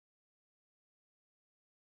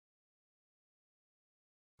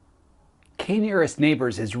K-nearest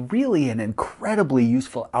neighbors is really an incredibly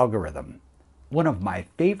useful algorithm. One of my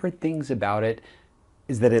favorite things about it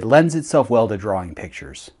is that it lends itself well to drawing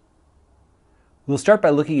pictures. We'll start by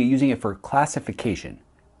looking at using it for classification,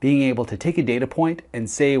 being able to take a data point and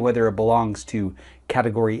say whether it belongs to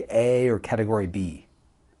category A or category B.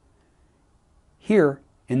 Here,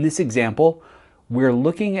 in this example, we're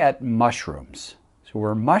looking at mushrooms. So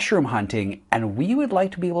we're mushroom hunting, and we would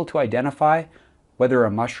like to be able to identify whether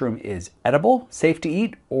a mushroom is edible, safe to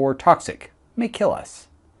eat, or toxic, may kill us.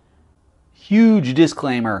 Huge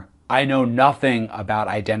disclaimer, I know nothing about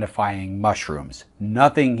identifying mushrooms.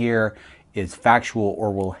 Nothing here is factual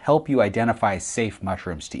or will help you identify safe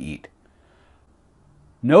mushrooms to eat.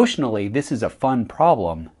 Notionally, this is a fun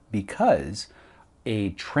problem because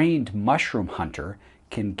a trained mushroom hunter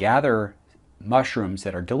can gather mushrooms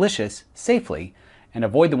that are delicious safely and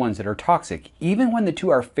avoid the ones that are toxic, even when the two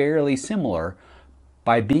are fairly similar,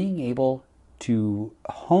 by being able to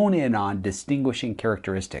hone in on distinguishing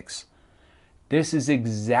characteristics. This is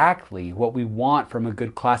exactly what we want from a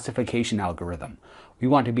good classification algorithm. We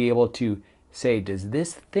want to be able to say, does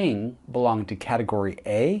this thing belong to category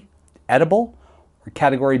A, edible, or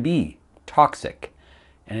category B, toxic?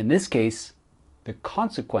 And in this case, the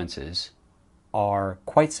consequences are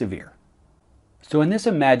quite severe. So in this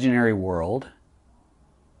imaginary world,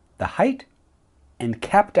 the height and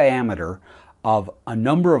cap diameter of a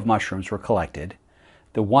number of mushrooms were collected.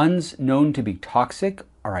 The ones known to be toxic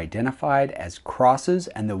are identified as crosses,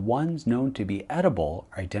 and the ones known to be edible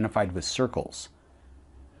are identified with circles.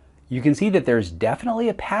 You can see that there's definitely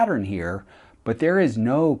a pattern here, but there is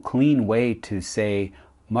no clean way to say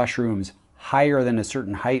mushrooms higher than a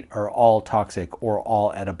certain height are all toxic or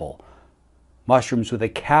all edible. Mushrooms with a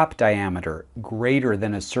cap diameter greater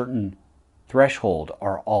than a certain threshold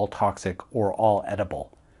are all toxic or all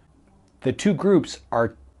edible. The two groups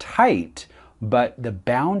are tight, but the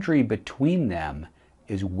boundary between them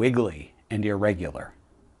is wiggly and irregular.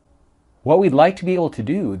 What we'd like to be able to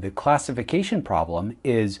do, the classification problem,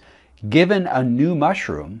 is given a new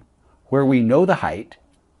mushroom where we know the height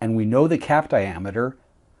and we know the cap diameter,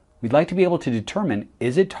 we'd like to be able to determine,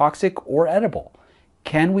 is it toxic or edible?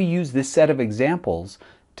 Can we use this set of examples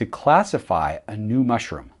to classify a new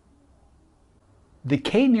mushroom? The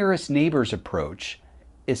K-nearest neighbors approach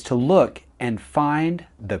is to look and find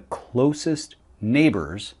the closest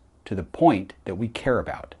neighbors to the point that we care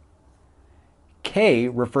about. K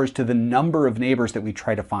refers to the number of neighbors that we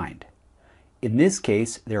try to find. In this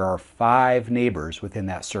case, there are 5 neighbors within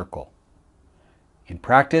that circle. In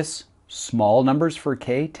practice, small numbers for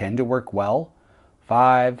K tend to work well.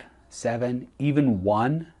 5, 7, even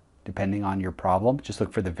 1, depending on your problem. Just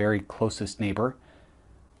look for the very closest neighbor.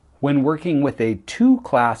 When working with a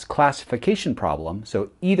 2-class classification problem,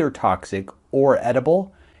 so either toxic or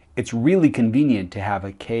edible, it's really convenient to have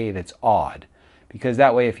a K that's odd, because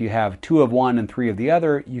that way if you have 2 of one and 3 of the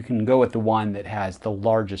other, you can go with the one that has the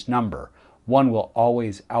largest number. One will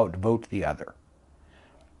always outvote the other.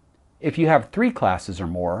 If you have 3 classes or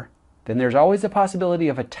more, then there's always the possibility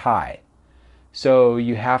of a tie. So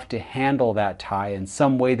you have to handle that tie in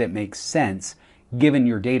some way that makes sense given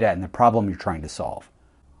your data and the problem you're trying to solve.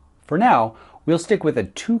 For now, we'll stick with a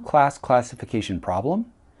 2-class classification problem,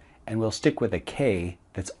 and we'll stick with a K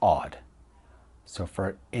that's odd. So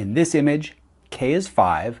in this image, K is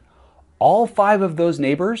 5. All 5 of those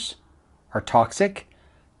neighbors are toxic.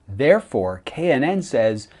 Therefore, KNN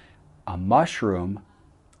says a mushroom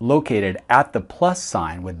located at the plus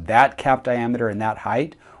sign with that cap diameter and that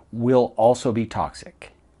height will also be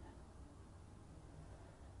toxic.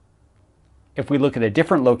 If we look at a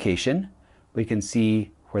different location, we can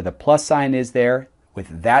see where the plus sign is there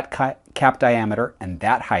with that cap diameter and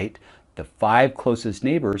that height, the 5 closest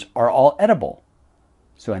neighbors are all edible.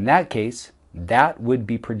 So in that case, that would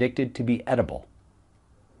be predicted to be edible.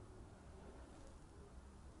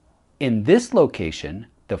 In this location,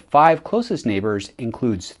 the 5 closest neighbors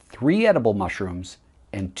includes 3 edible mushrooms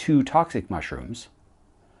and 2 toxic mushrooms.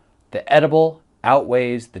 The edible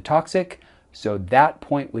outweighs the toxic, so that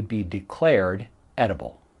point would be declared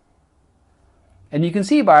edible. And you can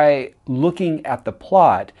see by looking at the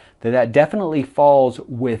plot that that definitely falls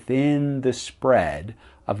within the spread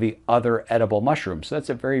of the other edible mushrooms. So that's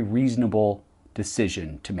a very reasonable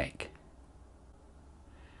decision to make.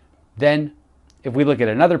 Then, if we look at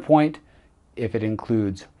another point, if it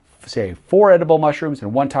includes, say, 4 edible mushrooms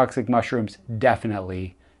and 1 toxic mushrooms,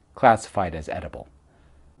 definitely classified as edible.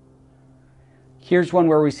 Here's one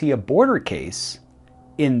where we see a border case.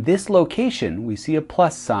 In this location, we see a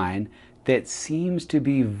plus sign that seems to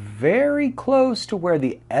be very close to where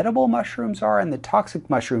the edible mushrooms are and the toxic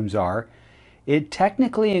mushrooms are. it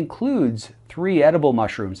technically includes 3 edible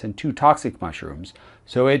mushrooms and 2 toxic mushrooms,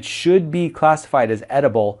 so it should be classified as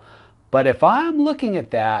edible. But if I'm looking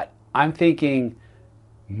at that, I'm thinking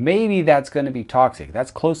maybe that's going to be toxic.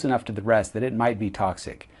 That's close enough to the rest that it might be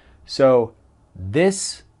toxic. So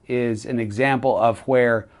this is an example of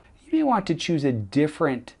where you may want to choose a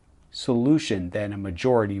different solution than a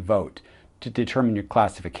majority vote to determine your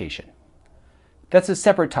classification. That's a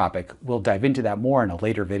separate topic. We'll dive into that more in a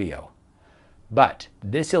later video. But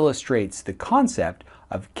this illustrates the concept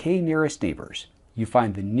of K nearest neighbors. You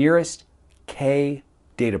find the nearest K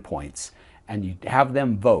data points and you have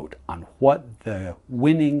them vote on what the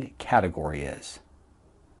winning category is.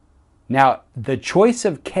 Now, the choice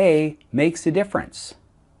of K makes a difference.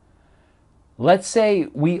 Let's say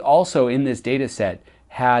we also in this data set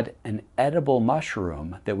had an edible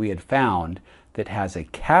mushroom that we had found that has a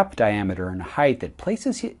cap diameter and height that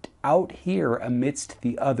places it out here amidst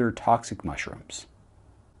the other toxic mushrooms.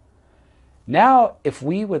 Now, if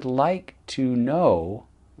we would like to know,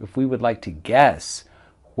 if we would like to guess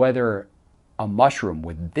whether a mushroom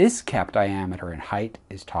with this cap diameter and height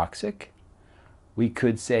is toxic, we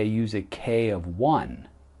could say use a K of 1,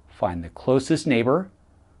 find the closest neighbor,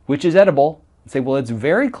 which is edible, and say, well, it's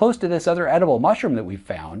very close to this other edible mushroom that we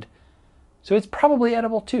found, so it's probably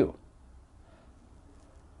edible too.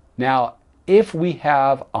 Now, if we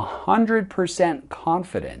have 100%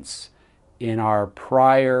 confidence in our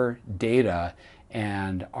prior data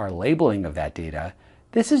and our labeling of that data,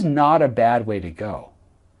 this is not a bad way to go.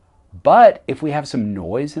 But if we have some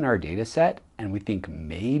noise in our data set and we think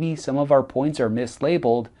maybe some of our points are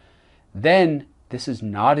mislabeled, then this is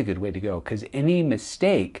not a good way to go because any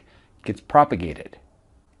mistake gets propagated.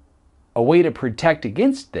 A way to protect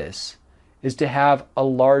against this is to have a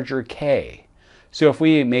larger K. So if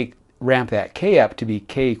we ramp that K up to be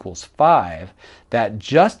K equals 5, that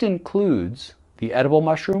just includes the edible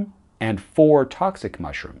mushroom and 4 toxic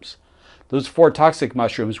mushrooms. Those 4 toxic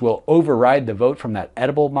mushrooms will override the vote from that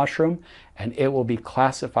edible mushroom and it will be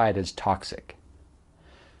classified as toxic.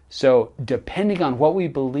 So depending on what we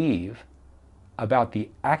believe about the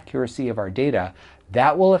accuracy of our data,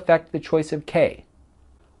 that will affect the choice of K.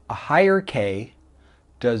 A higher K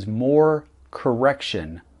does more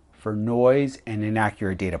correction for noise and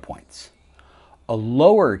inaccurate data points. A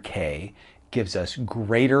lower K gives us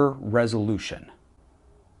greater resolution.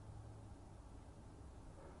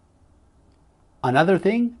 Another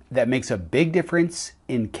thing that makes a big difference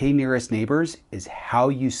in K nearest neighbors is how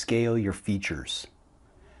you scale your features.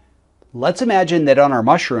 Let's imagine that on our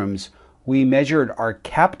mushrooms, we measured our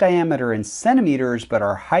cap diameter in centimeters, but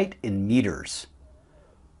our height in meters.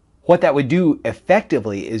 What that would do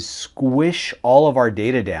effectively is squish all of our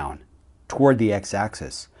data down toward the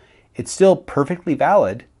x-axis. It's still perfectly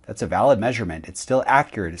valid. That's a valid measurement. It's still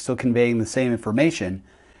accurate. It's still conveying the same information.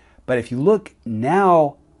 But if you look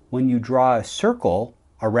now, when you draw a circle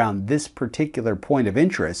around this particular point of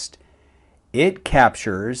interest, it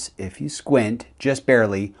captures, if you squint just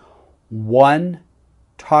barely, 1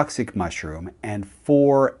 toxic mushroom and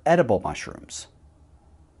 4 edible mushrooms.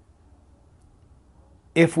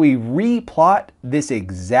 If we replot this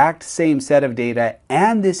exact same set of data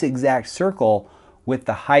and this exact circle with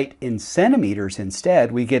the height in centimeters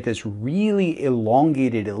instead, we get this really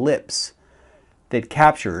elongated ellipse that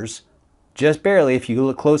captures, just barely if you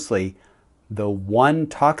look closely, the 1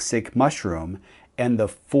 toxic mushroom and the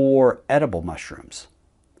 4 edible mushrooms.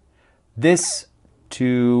 This,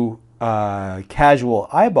 to a casual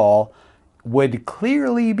eyeball, would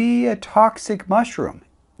clearly be a toxic mushroom.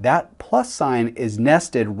 That plus sign is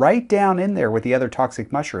nested right down in there with the other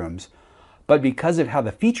toxic mushrooms, but because of how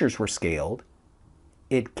the features were scaled,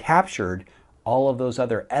 it captured all of those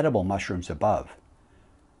other edible mushrooms above.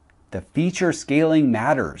 The feature scaling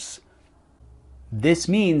matters. This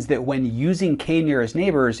means that when using K nearest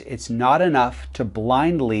neighbors, it's not enough to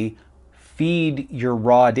blindly feed your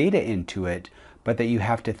raw data into it, but that you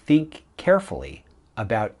have to think carefully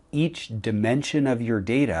about each dimension of your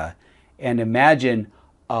data and imagine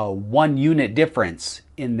a 1 unit difference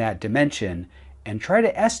in that dimension and try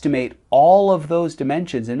to estimate all of those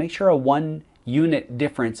dimensions and make sure a 1 unit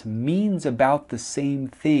difference means about the same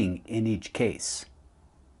thing in each case.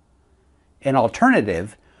 An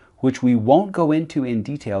alternative, which we won't go into in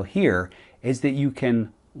detail here, is that you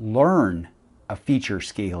can learn a feature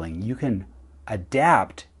scaling. You can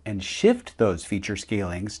adapt and shift those feature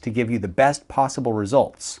scalings to give you the best possible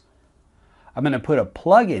results. I'm going to put a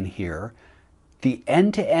plug in here. The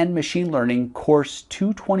End-to-End Machine Learning Course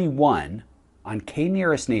 221 on K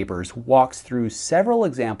nearest neighbors walks through several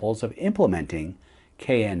examples of implementing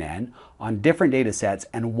KNN on different data sets,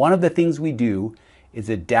 and one of the things we do is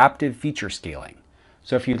adaptive feature scaling.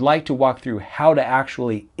 So if you'd like to walk through how to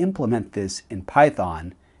actually implement this in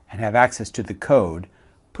Python and have access to the code,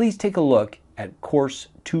 please take a look at course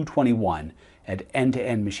 221 at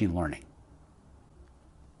End-to-End Machine Learning.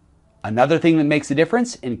 Another thing that makes a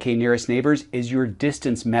difference in k-nearest neighbors is your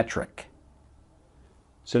distance metric.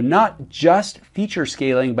 So not just feature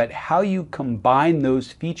scaling, but how you combine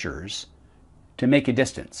those features to make a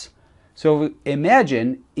distance. So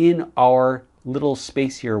imagine in our little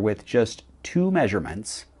space here with just two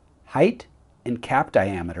measurements, height and cap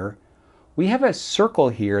diameter, we have a circle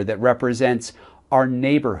here that represents our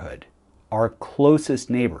neighborhood, our closest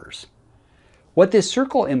neighbors. What this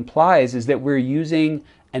circle implies is that we're using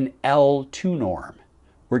an L2 norm.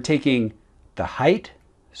 We're taking the height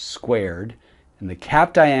squared and the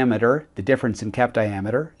cap diameter, the difference in cap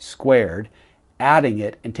diameter, squared, adding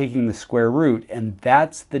it and taking the square root, and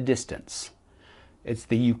that's the distance. It's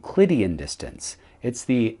the Euclidean distance. It's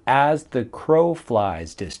the as the crow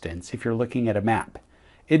flies distance if you're looking at a map.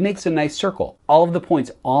 It makes a nice circle. All of the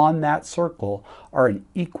points on that circle are an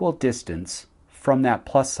equal distance from that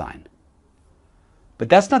plus sign. But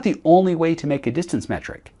that's not the only way to make a distance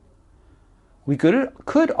metric. We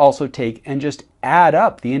could also take and just add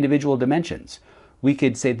up the individual dimensions. We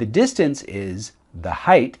could say the distance is the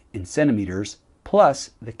height in centimeters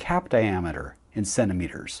plus the cap diameter in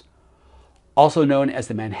centimeters, also known as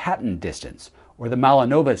the Manhattan distance or the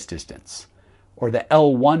Malanovas distance or the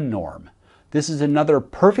L1 norm. This is another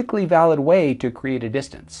perfectly valid way to create a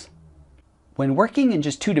distance. When working in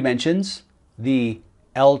just two dimensions, the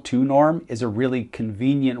L2 norm is a really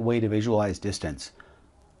convenient way to visualize distance.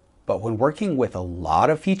 But when working with a lot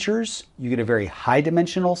of features, you get a very high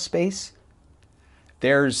dimensional space.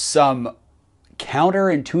 There's some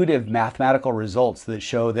counterintuitive mathematical results that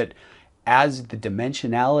show that as the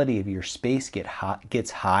dimensionality of your space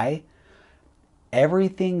gets high,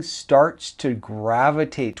 everything starts to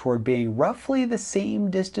gravitate toward being roughly the same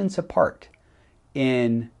distance apart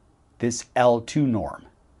in this L2 norm.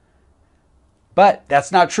 But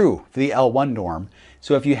that's not true for the L1 norm.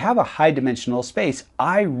 So if you have a high dimensional space,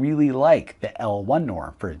 I really like the L1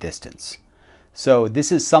 norm for a distance. So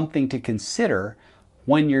this is something to consider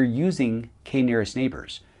when you're using k-nearest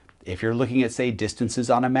neighbors. If you're looking at, say, distances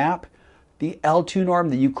on a map, the L2 norm,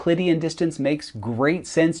 the Euclidean distance, makes great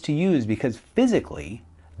sense to use because physically,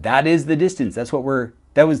 that is the distance.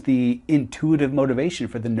 That was the intuitive motivation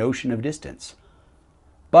for the notion of distance.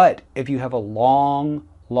 But if you have a long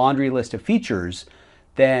laundry list of features,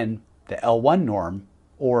 then the L1 norm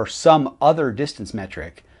or some other distance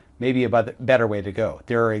metric may be a better way to go.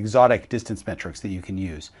 There are exotic distance metrics that you can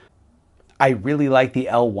use. I really like the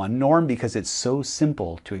L1 norm because it's so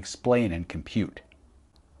simple to explain and compute.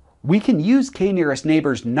 We can use k-nearest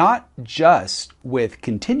neighbors not just with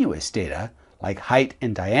continuous data like height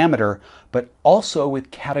and diameter, but also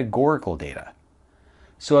with categorical data.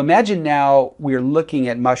 So imagine now we're looking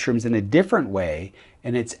at mushrooms in a different way,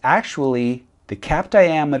 and it's actually the cap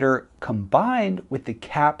diameter combined with the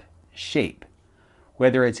cap shape,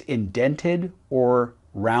 whether it's indented or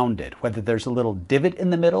rounded, whether there's a little divot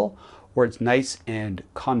in the middle or it's nice and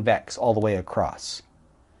convex all the way across.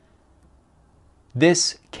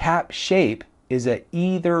 This cap shape is a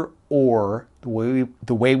either or,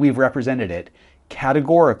 the way we've represented it,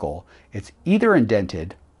 categorical. It's either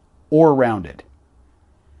indented or rounded.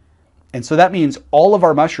 And so that means all of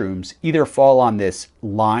our mushrooms either fall on this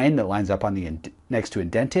line that lines up on the next to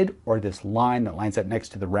indented or this line that lines up next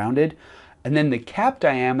to the rounded. And then the cap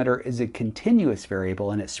diameter is a continuous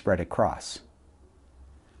variable and it's spread across.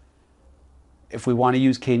 If we want to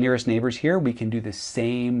use k-nearest neighbors here, we can do the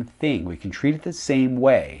same thing. We can treat it the same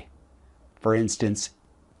way. For instance,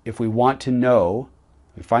 if we want to know,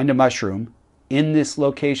 we find a mushroom in this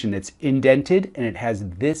location that's indented and it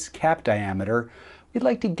has this cap diameter, we'd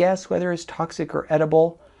like to guess whether it's toxic or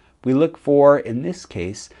edible. We look for, in this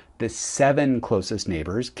case, the 7 closest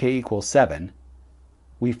neighbors, k equals 7.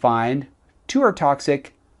 We find 2 are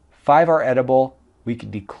toxic, 5 are edible. We can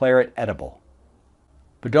declare it edible.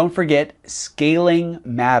 But don't forget, scaling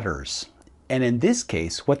matters. And in this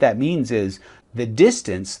case, what that means is the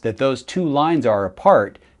distance that those two lines are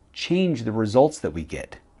apart change the results that we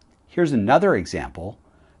get. Here's another example.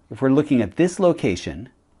 If we're looking at this location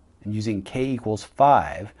and using k equals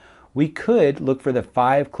 5, we could look for the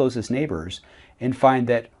 5 closest neighbors and find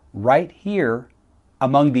that right here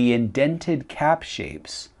among the indented cap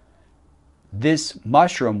shapes, this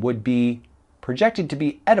mushroom would be projected to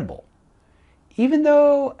be edible. Even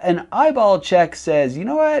though an eyeball check says, you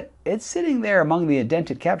know what, it's sitting there among the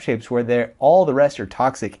indented cap shapes where all the rest are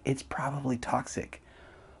toxic, it's probably toxic.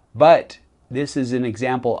 But this is an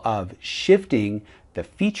example of shifting the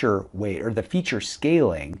feature weight or the feature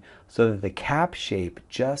scaling so that the cap shape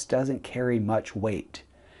just doesn't carry much weight.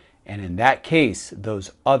 And in that case,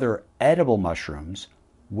 those other edible mushrooms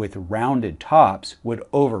with rounded tops would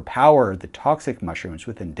overpower the toxic mushrooms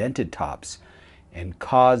with indented tops and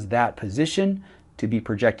cause that position to be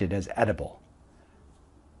projected as edible.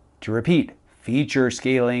 To repeat, feature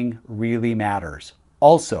scaling really matters,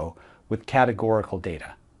 also with categorical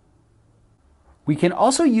data. We can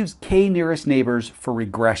also use k-nearest neighbors for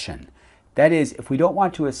regression. That is, if we don't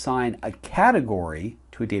want to assign a category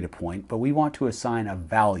to a data point, but we want to assign a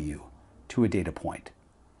value to a data point.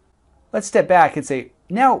 Let's step back and say,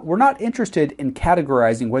 now we're not interested in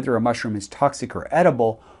categorizing whether a mushroom is toxic or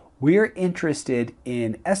edible. We're interested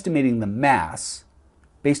in estimating the mass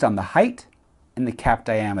based on the height and the cap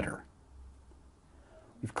diameter.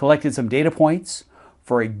 We've collected some data points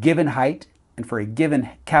for a given height and for a given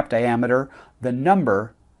cap diameter. The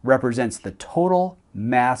number represents the total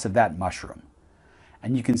mass of that mushroom.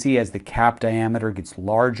 And you can see as the cap diameter gets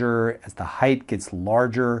larger, as the height gets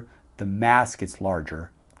larger, the mass gets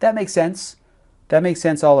larger. That makes sense. That makes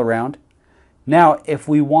sense all around. Now, if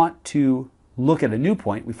we want to look at a new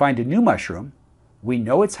point, we find a new mushroom, we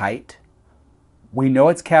know its height, we know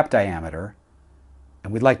its cap diameter,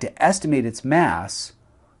 and we'd like to estimate its mass,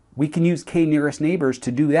 we can use k-nearest neighbors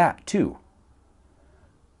to do that too.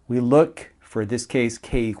 We look, for this case,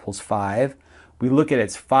 k equals 5. We look at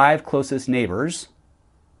its 5 closest neighbors.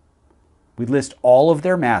 We list all of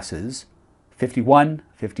their masses, 51,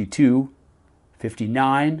 52,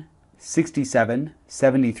 59, 67,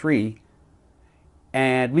 73,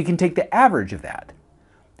 and we can take the average of that.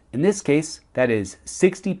 In this case, that is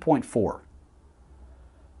 60.4.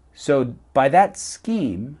 So by that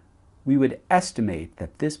scheme, we would estimate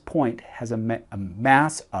that this point has a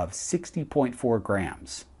mass of 60.4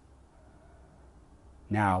 grams.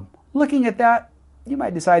 Now, looking at that, you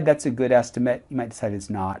might decide that's a good estimate. You might decide it's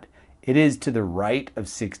not. It is to the right of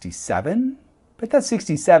 67, but that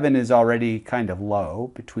 67 is already kind of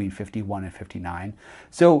low, between 51 and 59.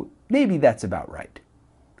 So maybe that's about right.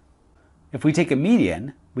 If we take a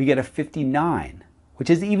median, we get a 59, which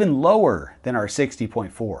is even lower than our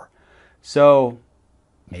 60.4. So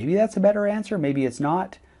maybe that's a better answer, maybe it's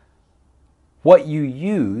not. What you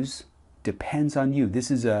use depends on you. This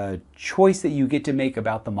is a choice that you get to make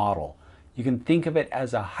about the model. You can think of it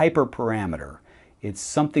as a hyperparameter. It's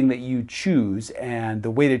something that you choose, and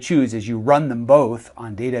the way to choose is you run them both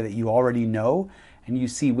on data that you already know, and you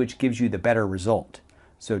see which gives you the better result.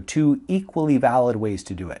 So two equally valid ways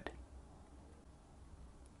to do it.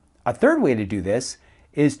 A third way to do this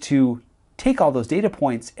is to take all those data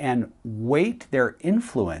points and weight their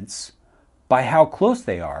influence by how close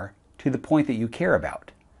they are to the point that you care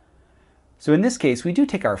about. So in this case, we do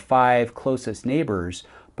take our 5 closest neighbors,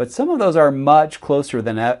 but some of those are much closer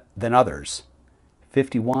than others.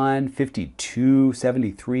 51, 52,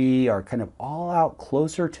 73 are kind of all out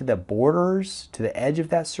closer to the borders, to the edge of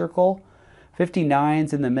that circle.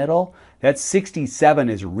 59's in the middle. That 67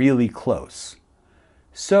 is really close.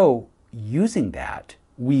 So using that,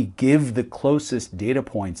 we give the closest data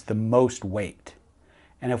points the most weight.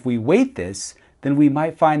 And if we weight this, then we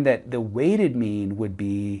might find that the weighted mean would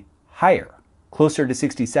be higher, closer to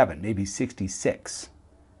 67, maybe 66.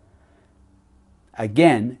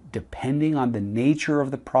 Again, depending on the nature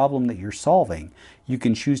of the problem that you're solving, you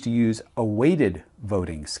can choose to use a weighted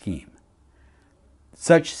voting scheme.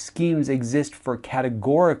 Such schemes exist for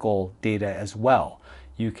categorical data as well.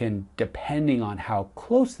 You can, depending on how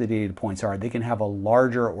close the data points are, they can have a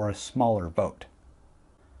larger or a smaller vote.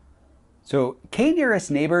 So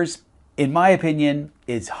k-nearest neighbors, in my opinion,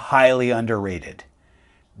 is highly underrated.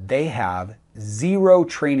 They have 0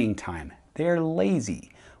 training time. They're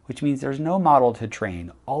lazy, which means there's no model to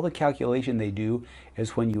train. All the calculation they do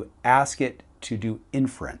is when you ask it to do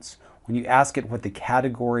inference, when you ask it what the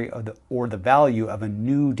category of or the value of a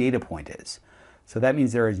new data point is. So that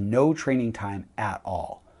means there is no training time at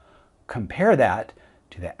all. Compare that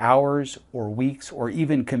to the hours or weeks or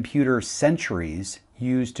even computer centuries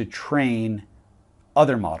used to train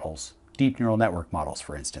other models, deep neural network models,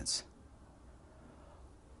 for instance.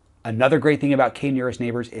 Another great thing about k-nearest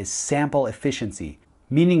neighbors is sample efficiency,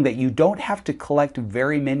 meaning that you don't have to collect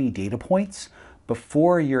very many data points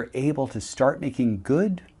before you're able to start making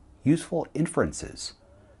good, useful inferences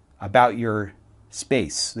about your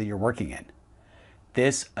space that you're working in.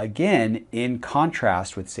 This, again, in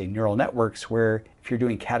contrast with, say, neural networks, where if you're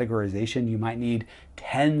doing categorization, you might need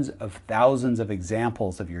tens of thousands of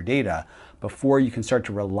examples of your data before you can start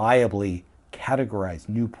to reliably categorize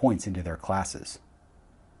new points into their classes.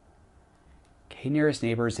 K-nearest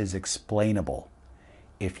neighbors is explainable.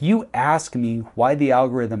 If you ask me why the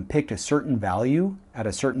algorithm picked a certain value at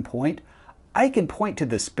a certain point, I can point to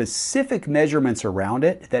the specific measurements around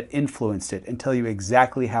it that influenced it and tell you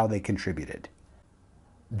exactly how they contributed.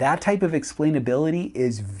 That type of explainability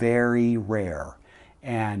is very rare.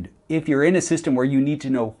 And if you're in a system where you need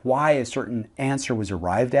to know why a certain answer was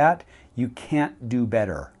arrived at, you can't do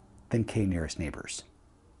better than k-nearest neighbors.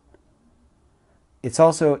 It's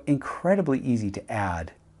also incredibly easy to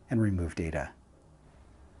add and remove data.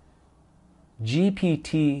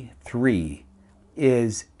 GPT-3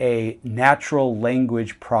 is a natural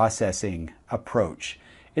language processing approach.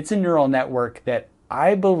 It's a neural network that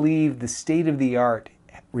I believe the state of the art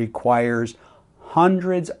requires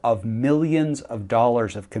hundreds of millions of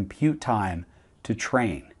dollars of compute time to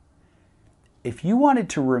train. If you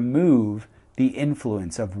wanted to remove the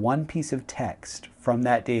influence of one piece of text from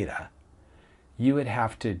that data, you would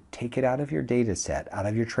have to take it out of your data set, out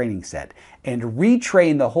of your training set, and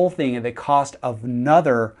retrain the whole thing at the cost of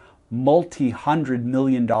another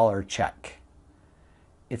multi-hundred-million-dollar check.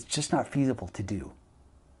 It's just not feasible to do.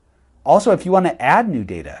 Also, if you want to add new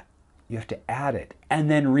data, you have to add it and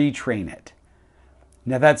then retrain it.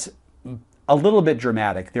 Now that's a little bit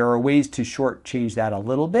dramatic. There are ways to shortchange that a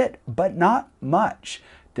little bit, but not much.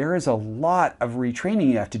 There is a lot of retraining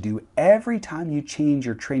you have to do every time you change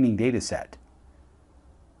your training data set.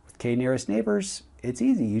 With k-nearest neighbors, it's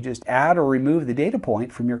easy. You just add or remove the data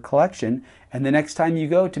point from your collection, and the next time you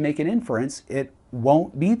go to make an inference, it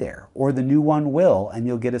won't be there, or the new one will, and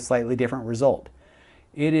you'll get a slightly different result.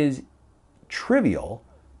 It is trivial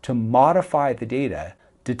to modify the data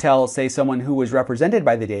to tell, say, someone who was represented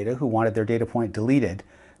by the data, who wanted their data point deleted,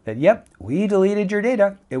 that, yep, we deleted your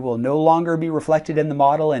data. It will no longer be reflected in the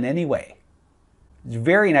model in any way. It's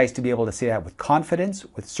very nice to be able to say that with confidence,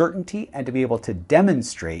 with certainty, and to be able to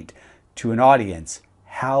demonstrate to an audience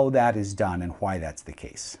how that is done and why that's the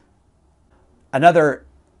case. Another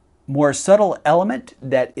more subtle element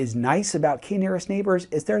that is nice about k-nearest neighbors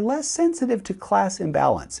is they're less sensitive to class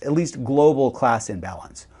imbalance, at least global class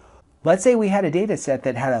imbalance. Let's say we had a data set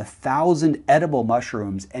that had 1,000 edible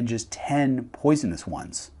mushrooms and just 10 poisonous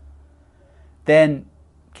ones. Then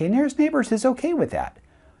k-nearest neighbors is okay with that,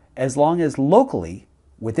 as long as locally,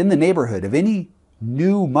 within the neighborhood of any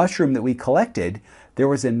new mushroom that we collected, there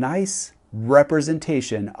was a nice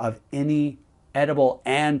representation of any edible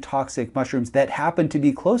and toxic mushrooms that happen to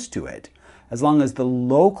be close to it. As long as the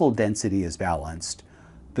local density is balanced,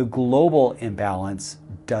 the global imbalance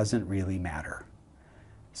doesn't really matter.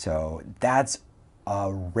 So that's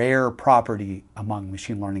a rare property among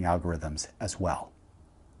machine learning algorithms as well.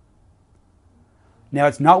 Now,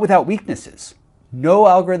 it's not without weaknesses. No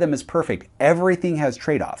algorithm is perfect. Everything has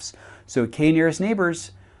trade-offs. So k-nearest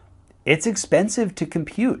neighbors, it's expensive to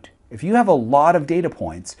compute. If you have a lot of data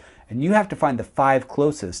points and you have to find the 5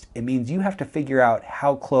 closest, it means you have to figure out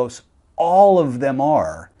how close all of them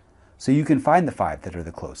are so you can find the 5 that are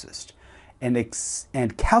the closest.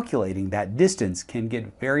 And calculating that distance can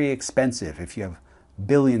get very expensive if you have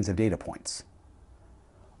billions of data points.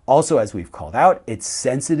 Also, as we've called out, it's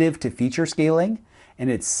sensitive to feature scaling and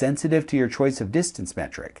it's sensitive to your choice of distance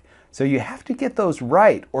metric. So you have to get those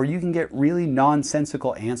right or you can get really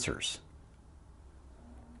nonsensical answers.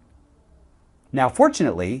 Now,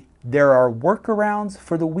 fortunately, there are workarounds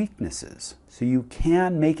for the weaknesses, so you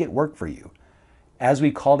can make it work for you. As we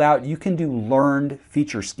called out, you can do learned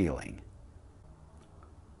feature scaling.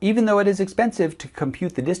 Even though it is expensive to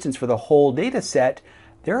compute the distance for the whole data set,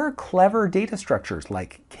 there are clever data structures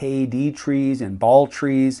like KD trees and ball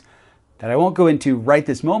trees that I won't go into right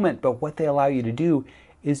this moment, but what they allow you to do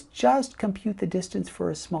is just compute the distance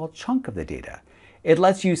for a small chunk of the data. It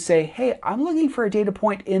lets you say, hey, I'm looking for a data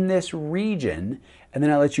point in this region, and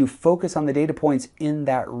then it lets you focus on the data points in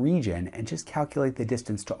that region and just calculate the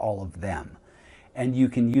distance to all of them. And you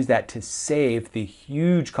can use that to save the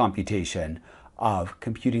huge computation of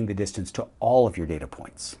computing the distance to all of your data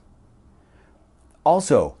points.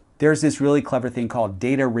 Also, there's this really clever thing called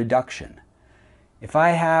data reduction. If I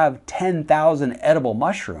have 10,000 edible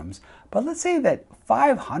mushrooms, but let's say that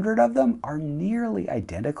 500 of them are nearly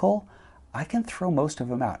identical, I can throw most of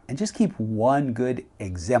them out and just keep one good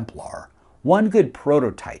exemplar, one good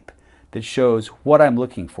prototype that shows what I'm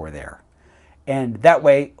looking for there. And that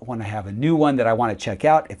way, when I have a new one that I want to check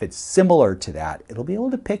out, if it's similar to that, it'll be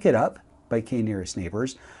able to pick it up by k-nearest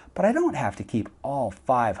neighbors, but I don't have to keep all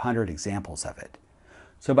 500 examples of it.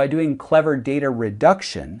 So by doing clever data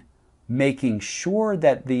reduction, making sure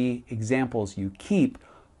that the examples you keep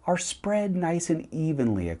are spread nice and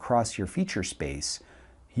evenly across your feature space,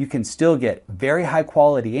 you can still get very high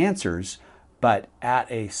quality answers, but at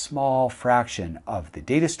a small fraction of the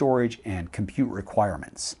data storage and compute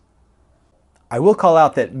requirements. I will call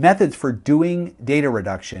out that methods for doing data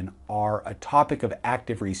reduction are a topic of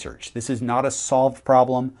active research. This is not a solved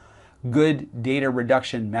problem. Good data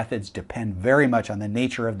reduction methods depend very much on the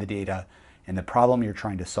nature of the data and the problem you're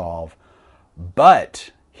trying to solve.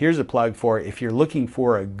 But here's a plug for if you're looking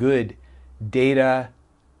for a good data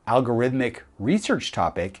algorithmic research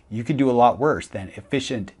topic, you could do a lot worse than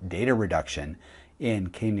efficient data reduction in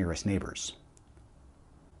K-nearest neighbors.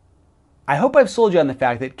 I hope I've sold you on the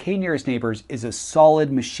fact that K-nearest neighbors is a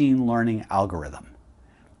solid machine learning algorithm.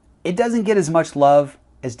 It doesn't get as much love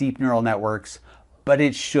as deep neural networks, but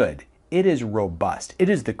it should. It is robust. It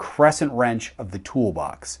is the crescent wrench of the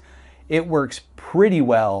toolbox. It works pretty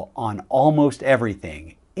well on almost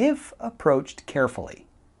everything if approached carefully.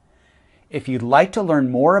 If you'd like to learn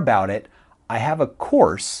more about it, I have a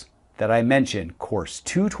course that I mentioned, Course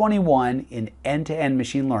 221 in End-to-End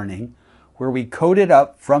Machine Learning, where we code it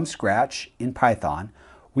up from scratch in Python.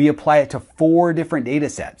 We apply it to 4 different data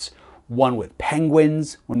sets, one with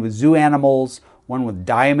penguins, one with zoo animals, one with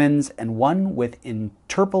diamonds, and one with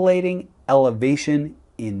interpolating elevation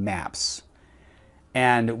in maps.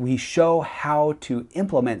 And we show how to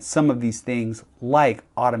implement some of these things like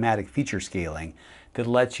automatic feature scaling that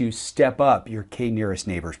lets you step up your K-nearest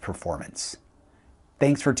neighbors performance.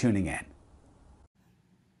 Thanks for tuning in.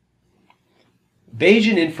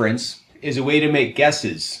 Bayesian inference is a way to make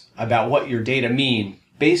guesses about what your data mean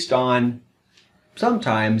based on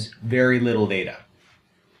sometimes very little data.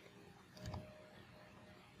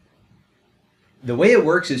 The way it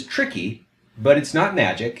works is tricky, but it's not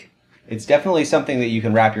magic. It's definitely something that you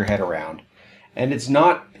can wrap your head around, and it's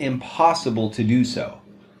not impossible to do so.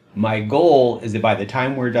 My goal is that by the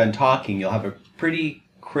time we're done talking, you'll have a pretty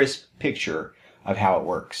crisp picture of how it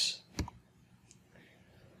works.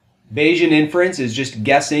 Bayesian inference is just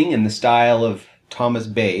guessing in the style of Thomas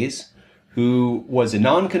Bayes, who was a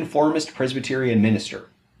nonconformist Presbyterian minister.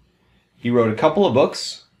 He wrote a couple of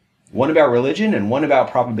books, one about religion and one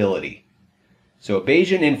about probability. So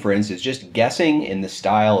Bayesian inference is just guessing in the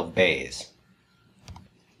style of Bayes.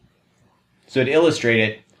 So to illustrate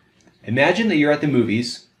it, imagine that you're at the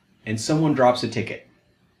movies and someone drops a ticket.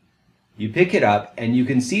 You pick it up and you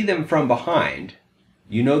can see them from behind.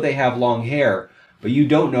 You know they have long hair, but you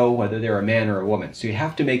don't know whether they're a man or a woman, so you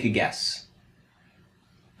have to make a guess.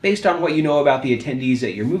 Based on what you know about the attendees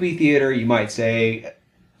at your movie theater, you might say,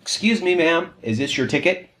 "Excuse me, ma'am, is this your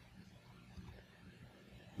ticket?"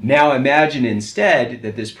 Now imagine instead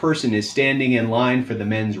that this person is standing in line for the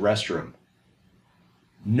men's restroom.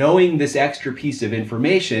 Knowing this extra piece of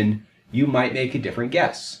information, you might make a different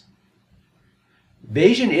guess.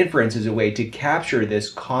 Bayesian inference is a way to capture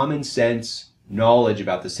this common sense knowledge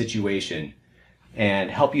about the situation and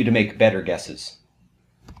help you to make better guesses.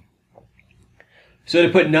 So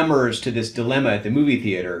to put numbers to this dilemma at the movie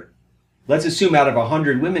theater, let's assume out of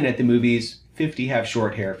 100 women at the movies, 50 have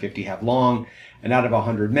short hair, 50 have long, and out of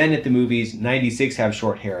 100 men at the movies, 96 have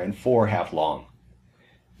short hair and 4 have long.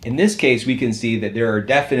 In this case, we can see that there are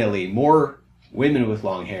definitely more women with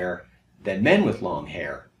long hair than men with long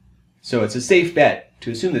hair. So it's a safe bet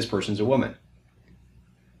to assume this person's a woman.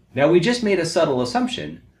 Now we just made a subtle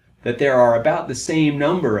assumption that there are about the same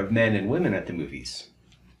number of men and women at the movies.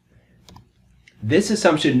 This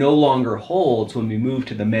assumption no longer holds when we move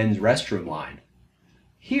to the men's restroom line.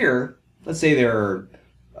 Here, let's say there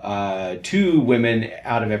are 2 women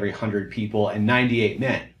out of every 100 people and 98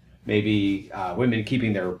 men, maybe women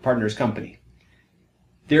keeping their partners company.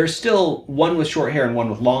 There's still one with short hair and one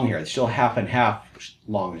with long hair. It's still half and half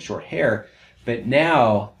long and short hair, but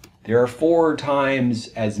now there are 4 times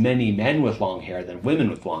as many men with long hair than women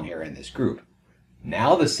with long hair in this group.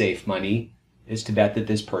 Now the safe money is to bet that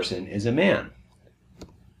this person is a man.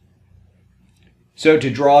 So to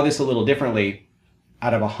draw this a little differently,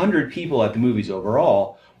 out of 100 people at the movies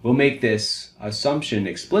overall, we'll make this assumption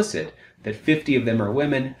explicit that 50 of them are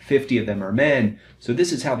women, 50 of them are men, so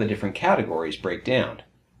this is how the different categories break down.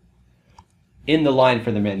 In the line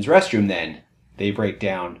for the men's restroom then, they break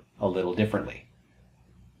down a little differently.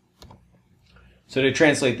 So to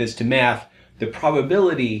translate this to math, the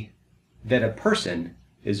probability that a person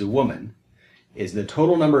is a woman is the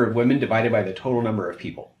total number of women divided by the total number of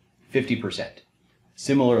people, 50%.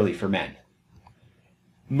 Similarly for men.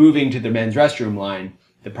 Moving to the men's restroom line,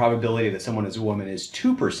 the probability that someone is a woman is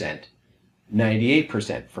 2%,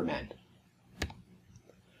 98% for men.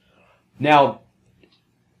 Now,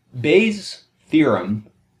 Bayes' theorem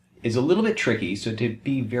is a little bit tricky, so to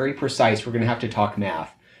be very precise, we're going to have to talk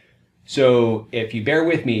math. So if you bear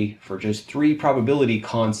with me for just 3 probability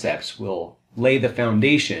concepts, we'll lay the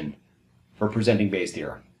foundation for presenting Bayes'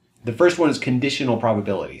 theorem. The first one is conditional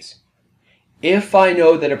probabilities. If I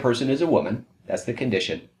know that a person is a woman, that's the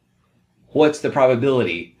condition, what's the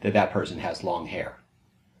probability that that person has long hair?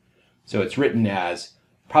 So it's written as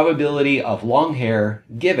probability of long hair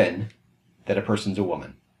given that a person's a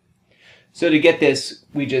woman. So to get this,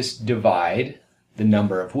 we just divide the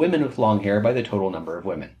number of women with long hair by the total number of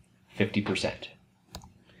women, 50%.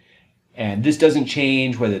 And this doesn't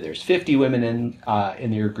change whether there's 50 women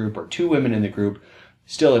in your group or 2 women in the group.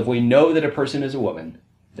 Still, if we know that a person is a woman,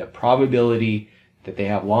 the probability that they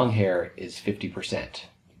have long hair is 50%.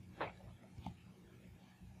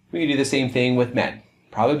 We can do the same thing with men.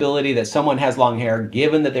 Probability that someone has long hair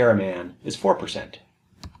given that they're a man is 4%.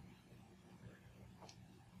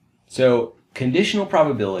 So conditional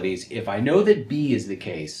probabilities, if I know that B is the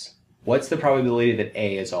case, what's the probability that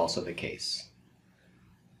A is also the case?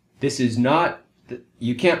 This is not,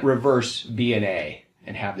 you can't reverse B and A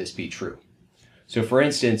and have this be true. So for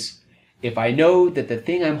instance, if I know that the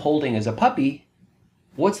thing I'm holding is a puppy,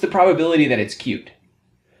 what's the probability that it's cute?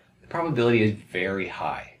 The probability is very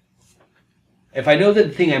high. If I know that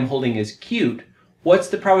the thing I'm holding is cute, what's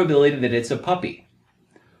the probability that it's a puppy?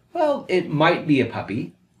 Well, it might be a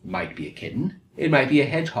puppy, it might be a kitten, it might be a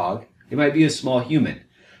hedgehog, it might be a small human.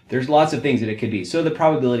 There's lots of things that it could be. So the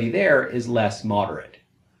probability there is less moderate.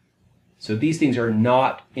 So these things are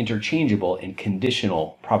not interchangeable in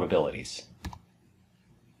conditional probabilities.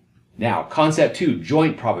 Now, concept 2,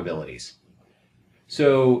 joint probabilities.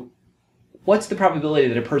 So what's the probability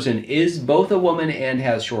that a person is both a woman and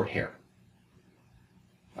has short hair?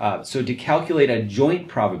 So to calculate a joint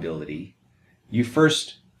probability, you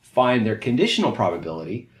first find their conditional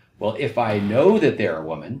probability. Well, if I know that they're a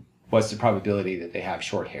woman, what's the probability that they have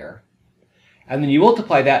short hair? And then you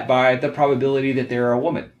multiply that by the probability that they're a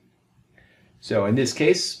woman. So in this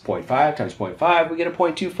case, 0.5 times 0.5, we get a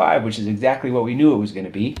 0.25, which is exactly what we knew it was going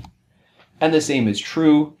to be. And the same is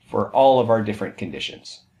true for all of our different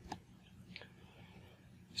conditions.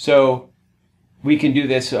 So we can do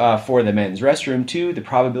this for the men's restroom too. The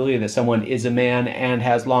probability that someone is a man and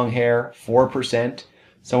has long hair, 4%.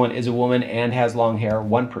 Someone is a woman and has long hair,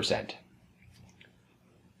 1%.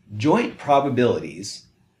 Joint probabilities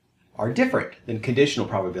are different than conditional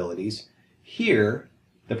probabilities. Here,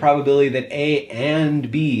 the probability that A and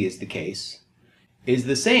B is the case is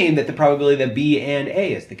the same that the probability that B and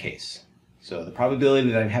A is the case. So the probability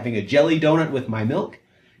that I'm having a jelly donut with my milk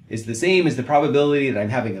is the same as the probability that I'm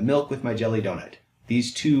having a milk with my jelly donut.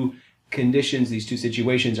 These two conditions, these two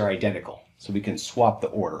situations are identical, so we can swap the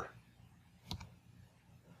order.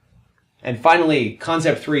 And finally,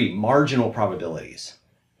 concept 3, marginal probabilities.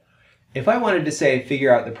 If I wanted to say,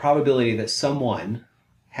 figure out the probability that someone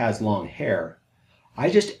has long hair, I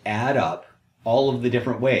just add up all of the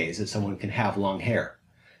different ways that someone can have long hair.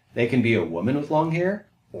 They can be a woman with long hair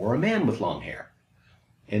or a man with long hair.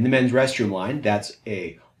 In the men's restroom line, that's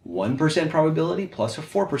a 1% probability plus a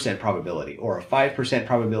 4% probability, or a 5%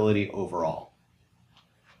 probability overall.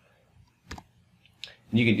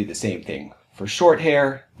 And you can do the same thing for short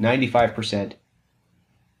hair, 95%.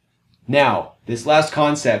 Now, this last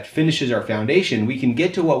concept finishes our foundation. We can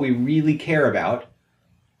get to what we really care about.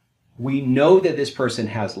 We know that this person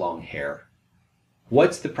has long hair.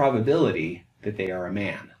 What's the probability that they are a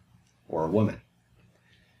man or a woman?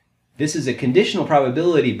 This is a conditional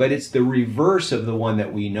probability, but it's the reverse of the one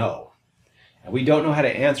that we know. And we don't know how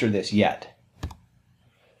to answer this yet.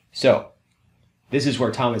 So, this is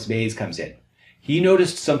where Thomas Bayes comes in. He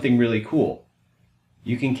noticed something really cool.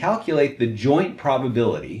 You can calculate the joint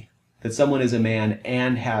probability that someone is a man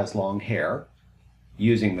and has long hair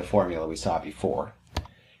using the formula we saw before.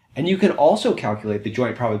 And you can also calculate the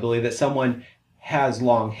joint probability that someone has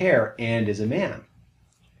long hair and is a man.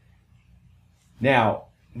 Now,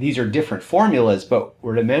 these are different formulas, but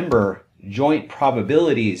remember, joint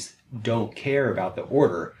probabilities don't care about the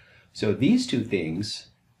order. So these two things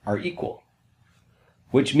are equal,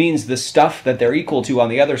 which means the stuff that they're equal to on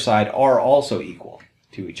the other side are also equal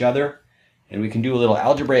to each other. And we can do a little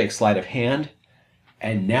algebraic sleight of hand.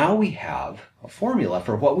 And now we have a formula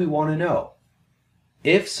for what we want to know.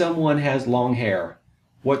 If someone has long hair,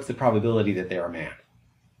 what's the probability that they're a man?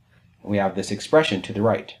 We have this expression to the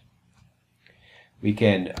right. We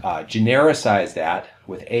can genericize that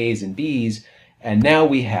with A's and B's, and now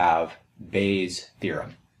we have Bayes'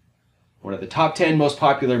 theorem, one of the top 10 most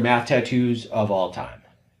popular math tattoos of all time.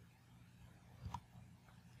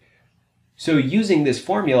 So using this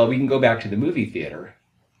formula, we can go back to the movie theater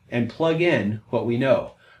and plug in what we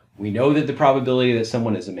know. We know that the probability that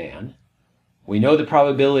someone is a man. We know the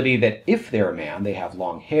probability that if they're a man, they have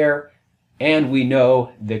long hair. And we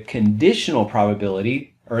know the conditional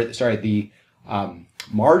probability, or sorry, the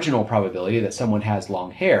marginal probability that someone has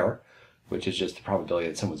long hair, which is just the probability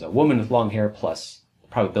that someone's a woman with long hair plus the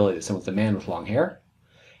probability that someone's a man with long hair.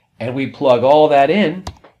 And we plug all that in,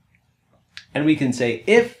 and we can say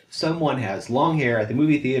if someone has long hair at the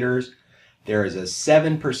movie theaters, there is a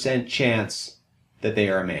 7% chance that they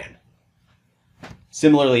are a man.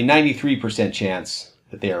 Similarly, 93% chance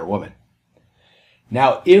that they are a woman.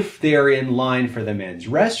 Now, if they're in line for the men's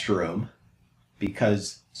restroom,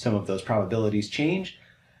 because some of those probabilities change,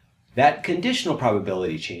 that conditional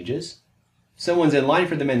probability changes. Someone's in line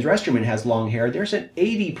for the men's restroom and has long hair, there's an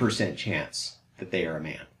 80% chance that they are a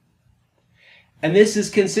man. And this is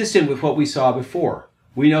consistent with what we saw before.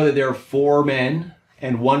 We know that there are 4 men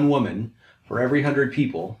and 1 woman for every 100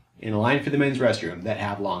 people in line for the men's restroom that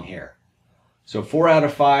have long hair. So 4 out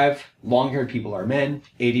of 5 long-haired people are men,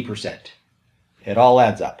 80%. It all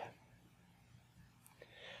adds up.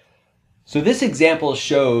 So this example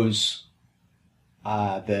shows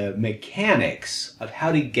the mechanics of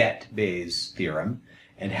how to get Bayes' theorem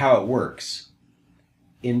and how it works.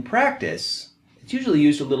 In practice, it's usually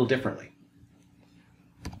used a little differently.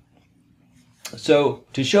 So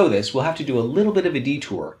to show this, we'll have to do a little bit of a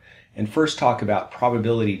detour and first talk about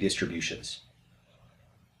probability distributions.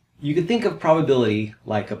 You can think of probability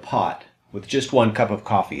like a pot with just 1 cup of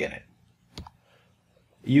coffee in it.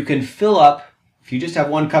 You can fill up, if you just have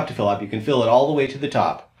 1 cup to fill up, you can fill it all the way to the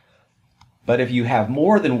top. But if you have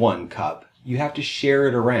more than 1 cup, you have to share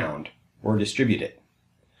it around or distribute it.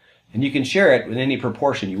 And you can share it in any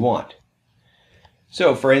proportion you want.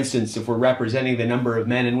 So for instance, if we're representing the number of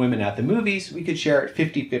men and women at the movies, we could share it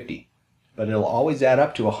 50-50, but it'll always add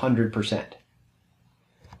up to 100%.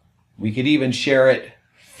 We could even share it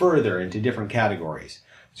further into different categories.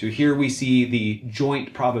 So here we see the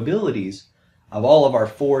joint probabilities of all of our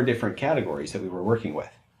 4 different categories that we were working with.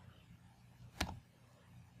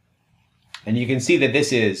 And you can see that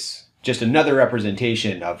this is just another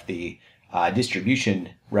representation of the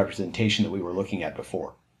distribution representation that we were looking at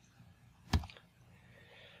before.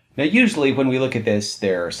 Now usually when we look at this,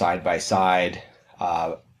 they're side by side,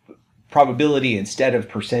 probability instead of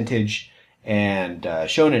percentage, and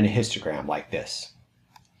shown in a histogram like this.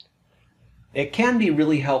 It can be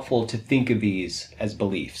really helpful to think of these as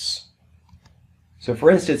beliefs. So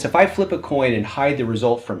for instance, if I flip a coin and hide the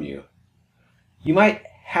result from you, you might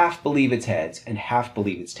half believe it's heads and half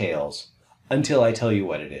believe it's tails until I tell you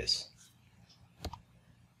what it is.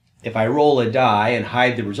 If I roll a die and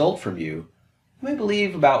hide the result from you, you might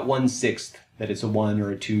believe about 1/6 that it's a 1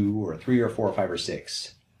 or a 2 or a 3 or 4 or 5 or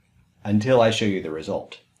 6 until I show you the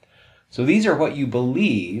result. So these are what you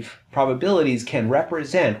believe. Probabilities can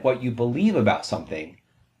represent what you believe about something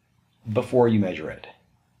before you measure it.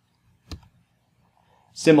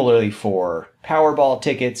 Similarly for Powerball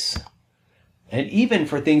tickets, and even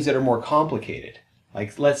for things that are more complicated,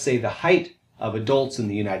 like let's say the height of adults in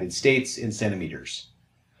the United States in centimeters.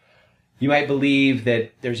 You might believe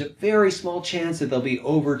that there's a very small chance that they'll be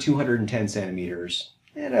over 210 centimeters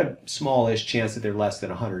and a smallish chance that they're less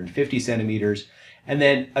than 150 centimeters, and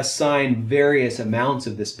then assign various amounts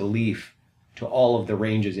of this belief to all of the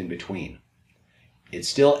ranges in between. It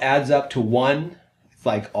still adds up to 1. It's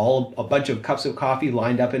like a bunch of cups of coffee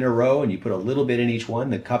lined up in a row, and you put a little bit in each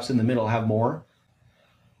one. The cups in the middle have more.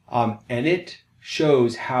 And it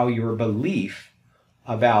shows how your belief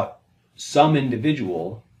about some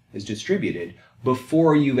individual is distributed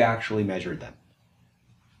before you've actually measured them.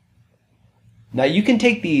 Now you can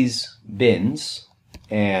take these bins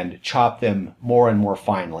and chop them more and more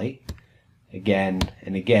finely, again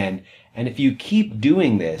and again, and if you keep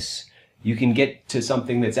doing this, you can get to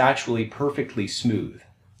something that's actually perfectly smooth.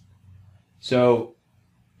 So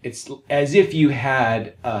it's as if you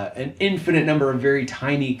had an infinite number of very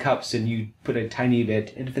tiny cups and you put a tiny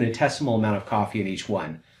bit, infinitesimal amount of coffee in each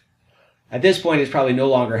one. At this point, it's probably no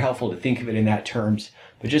longer helpful to think of it in that terms,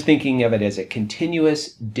 but just thinking of it as a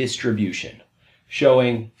continuous distribution,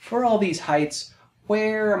 showing for all these heights,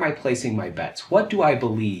 where am I placing my bets? What do I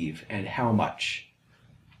believe and how much?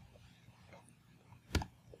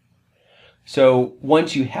 So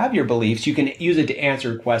once you have your beliefs, you can use it to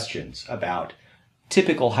answer questions about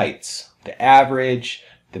typical heights, the average,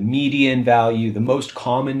 the median value, the most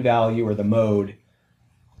common value, or the mode.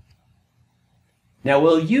 Now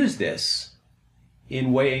we'll use this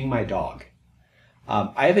in weighing my dog.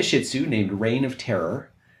 I have a Shih Tzu named Reign of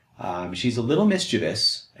Terror. She's a little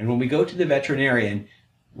mischievous, and when we go to the veterinarian,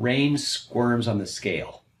 Reign squirms on the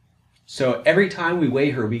scale. So every time we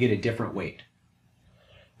weigh her, we get a different weight.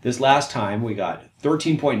 This last time we got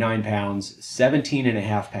 13.9 pounds,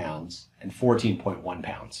 17.5 pounds, and 14.1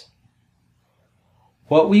 pounds.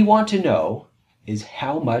 What we want to know is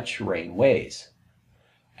how much Rain weighs.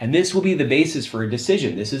 And this will be the basis for a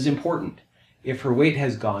decision. This is important. If her weight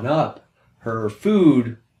has gone up, her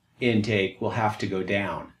food intake will have to go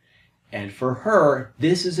down. And for her,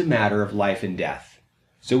 this is a matter of life and death.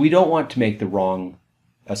 So we don't want to make the wrong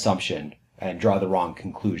assumption and draw the wrong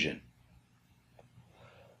conclusion.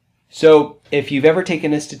 So if you've ever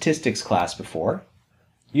taken a statistics class before,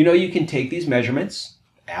 you know you can take these measurements,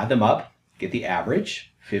 add them up, get the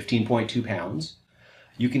average, 15.2 pounds.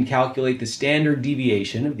 You can calculate the standard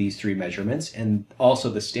deviation of these three measurements and also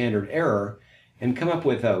the standard error and come up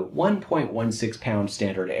with a 1.16 pound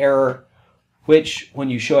standard error, which when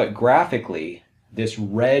you show it graphically, this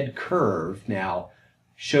red curve now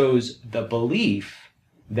shows the belief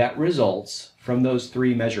that results from those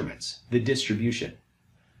three measurements, the distribution.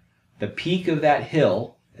 The peak of that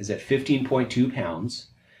hill is at 15.2 pounds,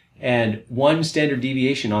 and one standard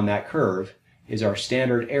deviation on that curve is our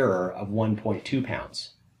standard error of 1.2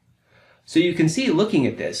 pounds. So you can see, looking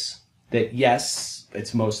at this, that yes,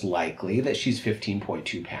 it's most likely that she's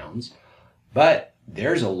 15.2 pounds, but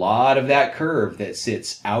there's a lot of that curve that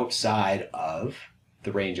sits outside of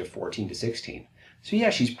the range of 14 to 16. So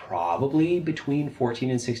yeah, she's probably between 14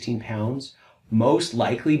 and 16 pounds, most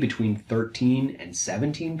likely between 13 and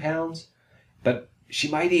 17 pounds, but she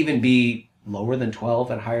might even be lower than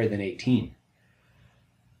 12 and higher than 18.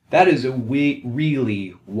 That is a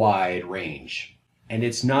really wide range, and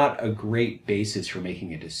it's not a great basis for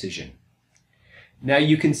making a decision. Now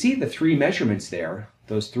you can see the three measurements there,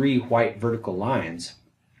 those three white vertical lines,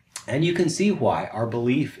 and you can see why our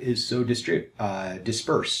belief is so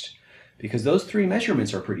dispersed, because those three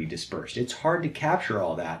measurements are pretty dispersed. It's hard to capture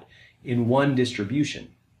all that in one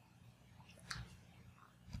distribution.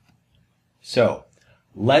 So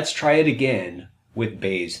let's try it again with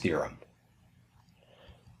Bayes' theorem.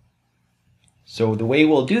 So the way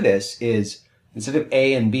we'll do this is, instead of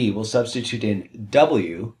A and B, we'll substitute in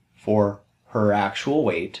W for her actual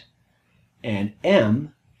weight and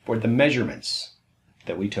M for the measurements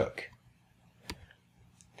that we took.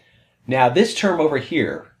 Now this term over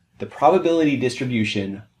here, the probability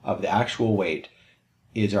distribution of the actual weight,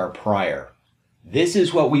 is our prior. This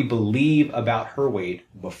is what we believe about her weight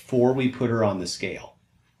before we put her on the scale.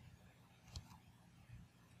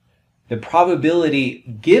 The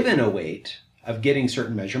probability given a weight of getting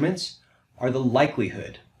certain measurements are the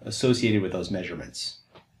likelihood associated with those measurements.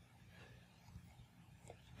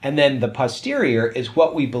 And then the posterior is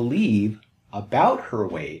what we believe about her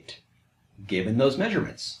weight given those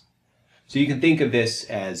measurements. So you can think of this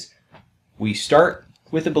as, we start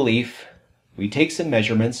with a belief, we take some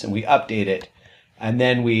measurements and we update it, and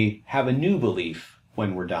then we have a new belief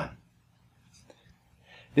when we're done.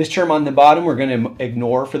 This term on the bottom we're going to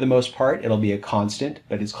ignore for the most part. It'll be a constant,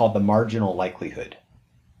 but it's called the marginal likelihood.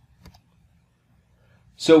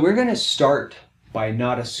 So we're going to start by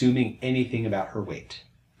not assuming anything about her weight.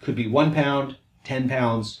 Could be 1 pound, 10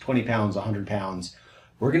 pounds, 20 pounds, 100 pounds.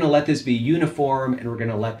 We're going to let this be uniform and we're going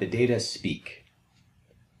to let the data speak.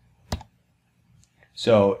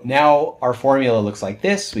 So now our formula looks like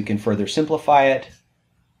this. We can further simplify it.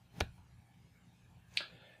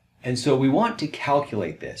 And so we want to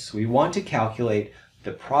calculate this. We want to calculate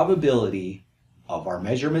the probability of our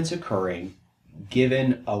measurements occurring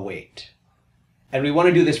given a weight. And we want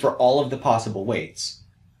to do this for all of the possible weights.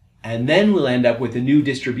 And then we'll end up with a new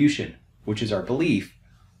distribution, which is our belief.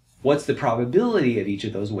 What's the probability of each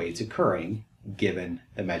of those weights occurring given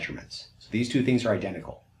the measurements? So these two things are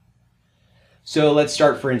identical. So let's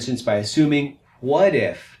start, for instance, by assuming, what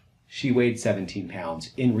if she weighed 17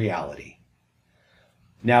 pounds in reality?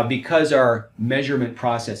 Now, because our measurement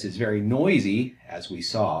process is very noisy, as we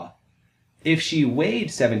saw, if she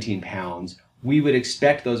weighed 17 pounds, we would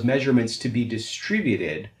expect those measurements to be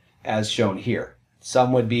distributed as shown here.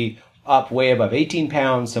 Some would be up way above 18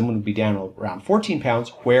 pounds, some would be down around 14 pounds,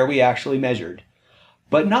 where we actually measured,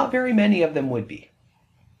 but not very many of them would be.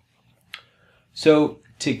 So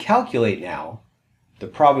to calculate now the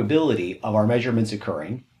probability of our measurements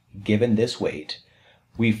occurring, given this weight,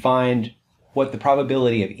 we find what the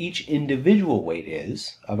probability of each individual weight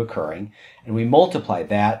is of occurring, and we multiply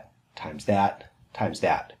that times that times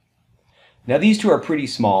that. Now these two are pretty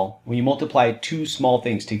small. When you multiply two small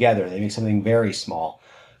things together, they make something very small.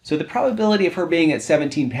 So the probability of her being at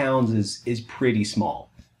 17 pounds is pretty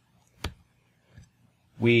small.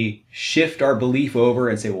 We shift our belief over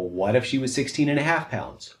and say, well, what if she was 16.5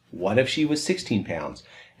 pounds? What if she was 16 pounds?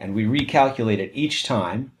 And we recalculate it each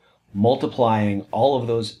time, multiplying all of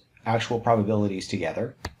those actual probabilities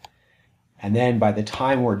together. And then by the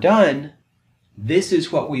time we're done, this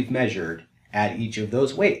is what we've measured at each of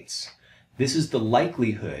those weights. This is the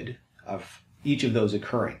likelihood of each of those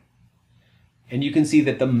occurring. And you can see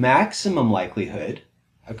that the maximum likelihood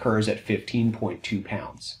occurs at 15.2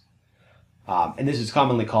 pounds. And this is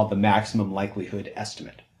commonly called the maximum likelihood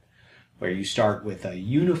estimate, where you start with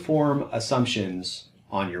uniform assumptions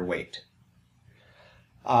on your weight.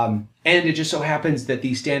 And it just so happens that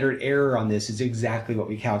the standard error on this is exactly what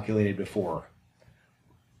we calculated before.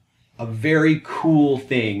 A very cool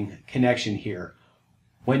connection here.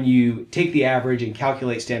 When you take the average and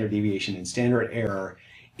calculate standard deviation and standard error,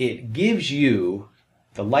 it gives you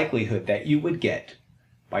the likelihood that you would get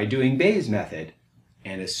by doing Bayes' method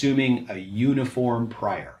and assuming a uniform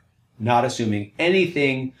prior, not assuming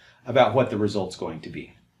anything about what the result's going to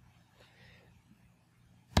be.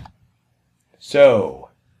 So,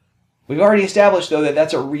 we've already established, though, that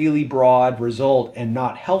that's a really broad result and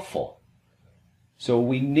not helpful. So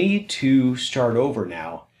we need to start over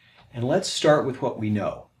now, and let's start with what we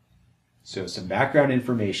know. So some background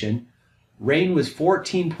information. Rain was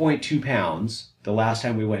 14.2 pounds the last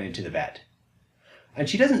time we went into the vet. And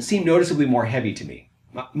she doesn't seem noticeably more heavy to me.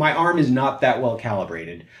 My arm is not that well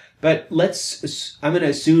calibrated, but I'm going to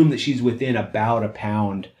assume that she's within about a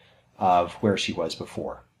pound of where she was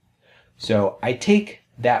before. So I take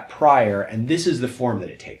that prior, and this is the form that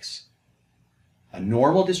it takes. A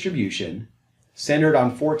normal distribution centered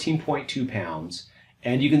on 14.2 pounds,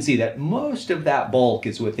 and you can see that most of that bulk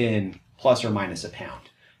is within plus or minus a pound.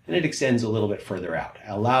 And it extends a little bit further out.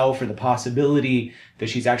 I allow for the possibility that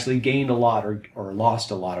she's actually gained a lot or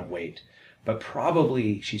lost a lot of weight, but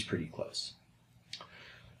probably she's pretty close.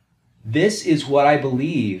 This is what I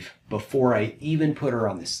believe before I even put her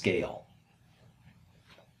on the scale.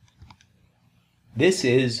 This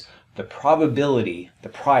is the probability, the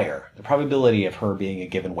probability of her being a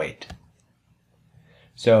given weight.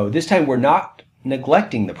 So this time we're not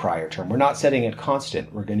neglecting the prior term. We're not setting it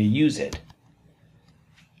constant. We're going to use it.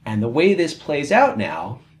 And the way this plays out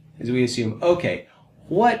now is we assume, okay,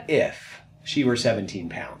 what if she were 17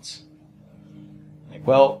 pounds?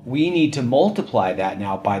 Well, we need to multiply that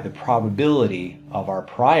now by the probability of our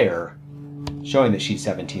prior showing that she's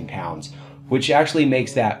 17 pounds, which actually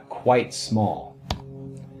makes that quite small.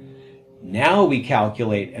 Now we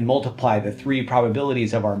calculate and multiply the three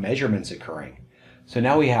probabilities of our measurements occurring. So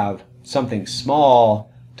now we have something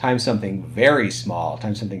small times something very small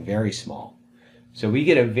times something very small. So we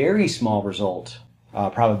get a very small result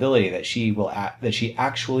probability that she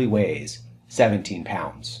actually weighs 17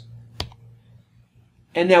 pounds.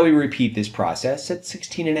 And now we repeat this process at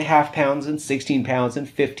 16.5 pounds and 16 pounds and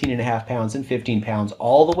 15.5 pounds and 15 pounds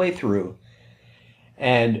all the way through.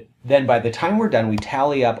 And then by the time we're done, we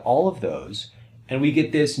tally up all of those and we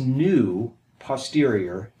get this new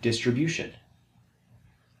posterior distribution.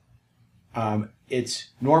 It's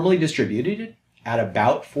normally distributed at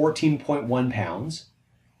about 14.1 pounds,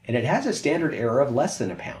 and it has a standard error of less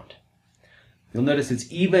than a pound. You'll notice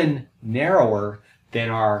it's even narrower than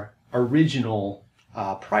our original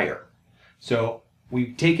prior. So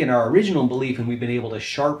we've taken our original belief and we've been able to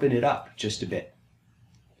sharpen it up just a bit.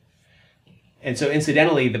 And so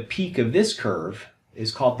incidentally, the peak of this curve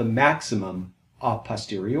is called the maximum a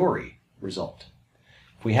posteriori result.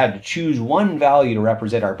 If we had to choose one value to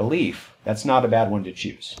represent our belief, that's not a bad one to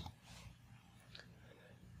choose.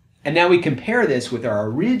 And now we compare this with our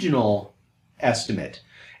original estimate.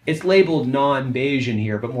 It's labeled non-Bayesian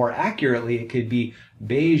here, but more accurately it could be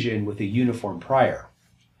Bayesian with a uniform prior.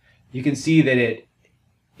 You can see that it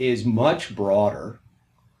is much broader,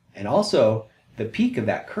 and also the peak of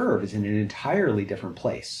that curve is in an entirely different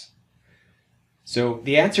place. So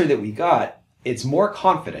the answer that we got, it's more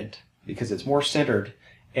confident because it's more centered,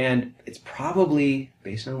 and it's probably,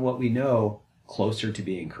 based on what we know, closer to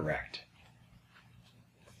being correct.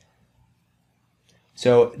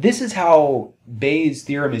 So this is how Bayes'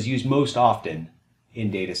 theorem is used most often in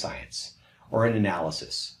data science or in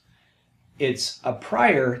analysis. It's a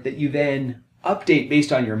prior that you then update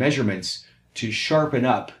based on your measurements to sharpen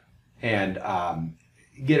up and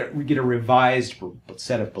get a revised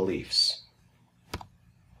set of beliefs.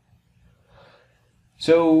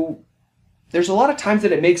 So there's a lot of times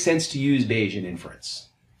that it makes sense to use Bayesian inference.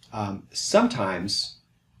 Sometimes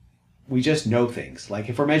we just know things. Like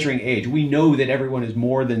if we're measuring age, we know that everyone is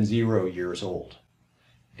more than 0 years old.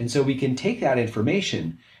 And so we can take that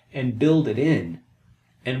information and build it in,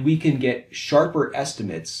 and we can get sharper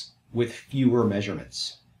estimates with fewer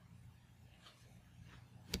measurements.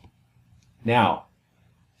 Now,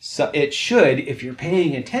 so it should, if you're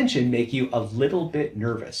paying attention, make you a little bit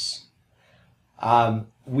nervous.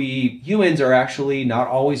 We humans are actually not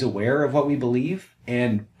always aware of what we believe,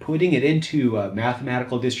 and putting it into a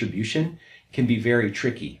mathematical distribution can be very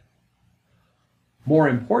tricky. More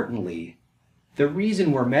importantly, The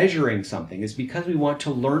reason we're measuring something is because we want to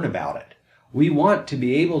learn about it. We want to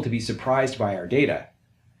be able to be surprised by our data.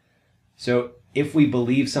 So if we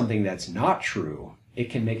believe something that's not true, it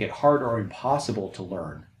can make it hard or impossible to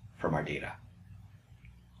learn from our data.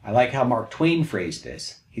 I like how Mark Twain phrased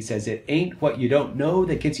this. He says, "It ain't what you don't know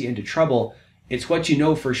that gets you into trouble. It's what you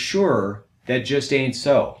know for sure that just ain't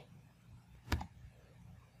so."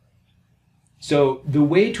 So the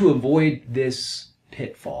way to avoid this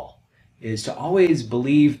pitfall is to always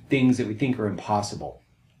believe things that we think are impossible,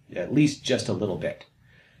 at least just a little bit.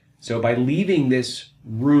 So by leaving this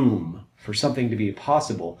room for something to be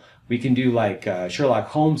possible, we can do like Sherlock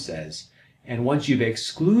Holmes says, and once you've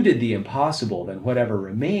excluded the impossible, then whatever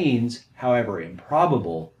remains, however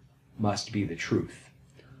improbable, must be the truth.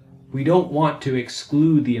 We don't want to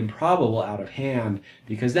exclude the improbable out of hand,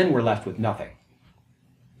 because then we're left with nothing.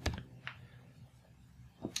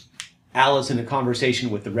 Alice, in a conversation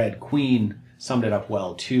with the Red Queen, summed it up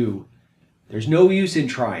well too. "There's no use in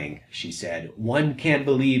trying," she said. "One can't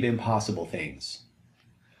believe impossible things."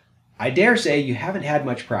 "I dare say you haven't had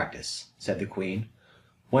much practice," said the Queen.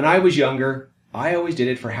 "When I was younger, I always did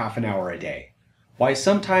it for half an hour a day. Why,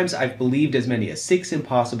 sometimes I've believed as many as 6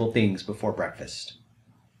 impossible things before breakfast."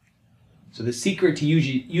 So the secret to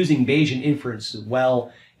using Bayesian inference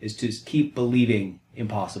well is to keep believing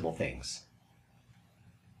impossible things.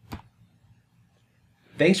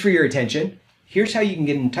 Thanks for your attention. Here's how you can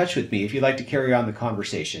get in touch with me if you'd like to carry on the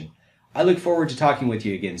conversation. I look forward to talking with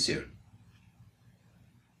you again soon.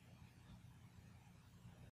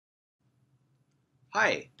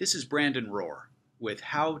 Hi, this is Brandon Rohr with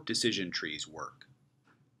How Decision Trees Work.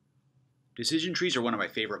 Decision trees are one of my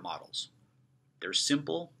favorite models. They're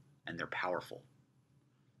simple and they're powerful.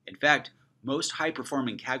 In fact, most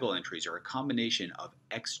high-performing Kaggle entries are a combination of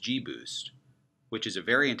XGBoost, which is a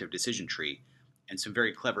variant of decision tree, and some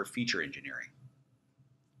very clever feature engineering.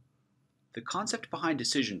 The concept behind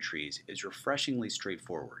decision trees is refreshingly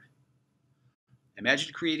straightforward.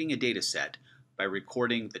 Imagine creating a data set by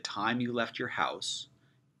recording the time you left your house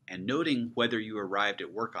and noting whether you arrived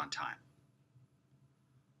at work on time.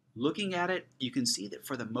 Looking at it, you can see that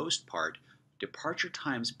for the most part, departure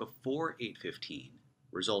times before 8:15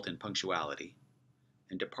 result in punctuality,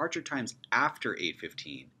 and departure times after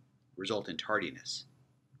 8:15 result in tardiness.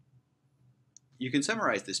 You can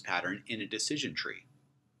summarize this pattern in a decision tree.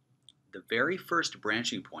 The very first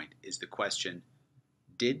branching point is the question,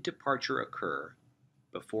 did departure occur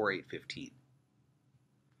before 8:15?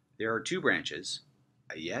 There are 2 branches,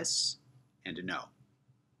 a yes and a no.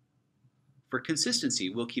 For consistency,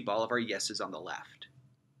 we'll keep all of our yeses on the left.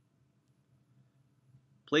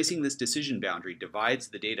 Placing this decision boundary divides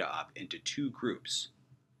the data up into 2 groups.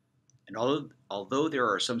 And although there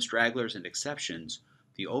are some stragglers and exceptions,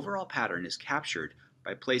 the overall pattern is captured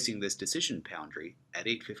by placing this decision boundary at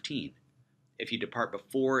 8:15. If you depart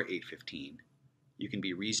before 8:15, you can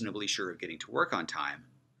be reasonably sure of getting to work on time,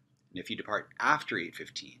 and if you depart after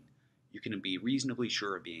 8:15, you can be reasonably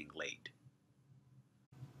sure of being late.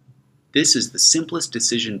 This is the simplest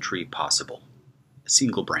decision tree possible, a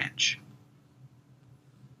single branch.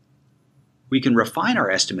 We can refine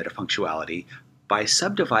our estimate of punctuality by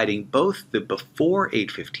subdividing both the before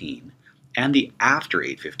 8:15 and the after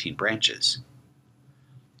 8:15 branches.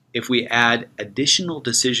 If we add additional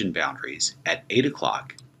decision boundaries at 8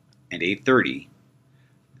 o'clock and 8:30,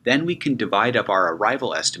 then we can divide up our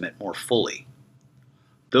arrival estimate more fully.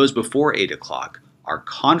 Those before 8 o'clock are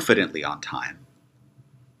confidently on time.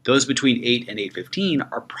 Those between 8 and 8:15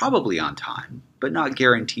 are probably on time, but not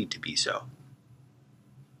guaranteed to be so.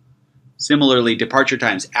 Similarly, departure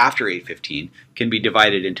times after 8:15 can be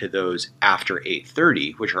divided into those after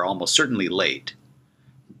 8:30, which are almost certainly late,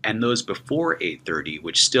 and those before 8:30,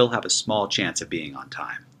 which still have a small chance of being on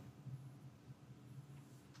time.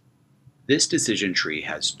 This decision tree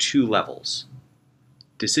has 2 levels.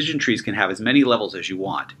 Decision trees can have as many levels as you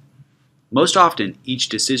want. Most often, each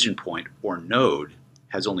decision point or node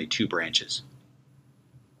has only 2 branches.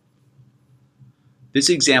 This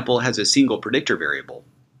example has a single predictor variable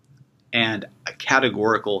and a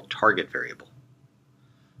categorical target variable.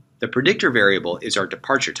 The predictor variable is our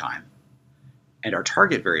departure time, and our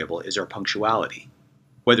target variable is our punctuality,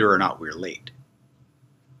 whether or not we're late.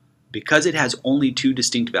 Because it has only 2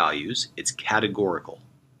 distinct values, it's categorical.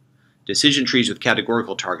 Decision trees with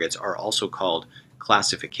categorical targets are also called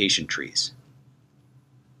classification trees.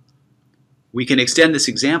 We can extend this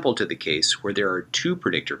example to the case where there are 2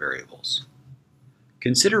 predictor variables.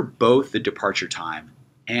 Consider both the departure time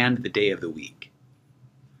and the day of the week.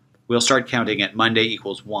 We'll start counting at Monday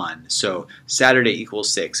equals 1, so Saturday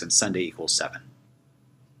equals 6 and Sunday equals 7.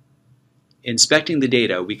 Inspecting the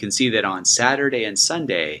data, we can see that on Saturday and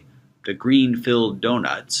Sunday, the green-filled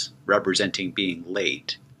donuts, representing being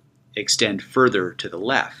late, extend further to the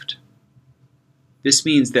left. This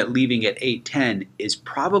means that leaving at 8:10 is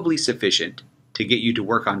probably sufficient to get you to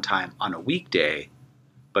work on time on a weekday,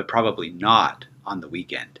 but probably not on the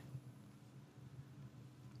weekend.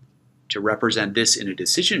 To represent this in a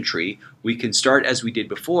decision tree, we can start as we did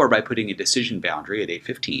before by putting a decision boundary at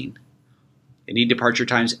 8:15. Any departure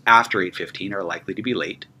times after 8:15 are likely to be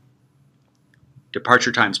late.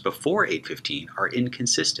 Departure times before 8:15 are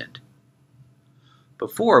inconsistent.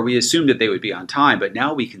 Before, we assumed that they would be on time, but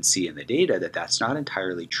now we can see in the data that that's not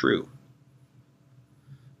entirely true.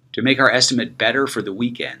 To make our estimate better for the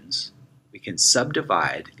weekends, we can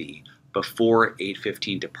subdivide the before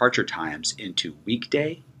 8:15 departure times into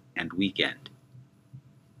weekday and weekend.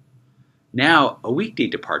 Now, a weekday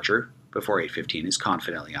departure before 8:15 is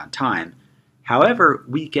confidently on time. However,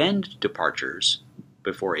 weekend departures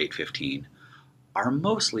before 8:15 are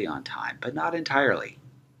mostly on time, but not entirely.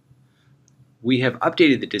 We have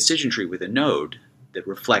updated the decision tree with a node that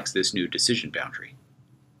reflects this new decision boundary.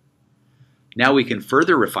 Now we can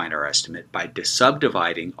further refine our estimate by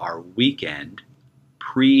subdividing our weekend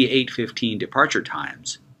pre-8:15 departure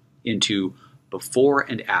times into before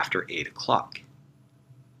and after 8 o'clock.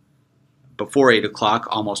 Before 8 o'clock,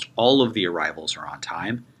 almost all of the arrivals are on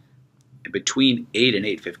time, and between 8 and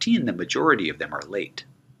 8:15, the majority of them are late.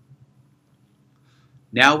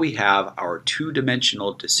 Now we have our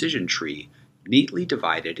two-dimensional decision tree neatly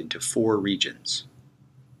divided into 4 regions.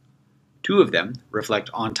 2 of them reflect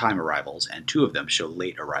on-time arrivals, and 2 of them show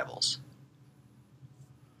late arrivals.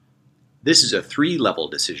 This is a 3-level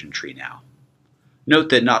decision tree now. Note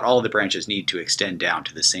that not all of the branches need to extend down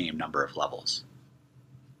to the same number of levels.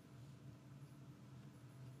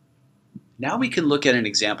 Now we can look at an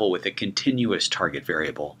example with a continuous target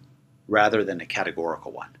variable rather than a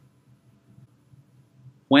categorical one.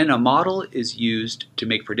 When a model is used to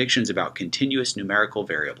make predictions about continuous numerical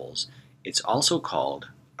variables, it's also called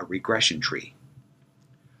a regression tree.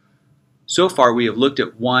 So far we have looked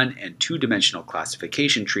at 1- and 2-dimensional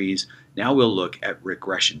classification trees. Now we'll look at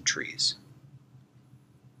regression trees.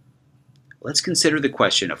 Let's consider the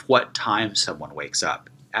question of what time someone wakes up,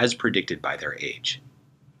 as predicted by their age.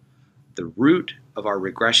 The root of our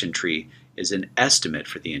regression tree is an estimate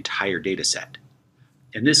for the entire data set.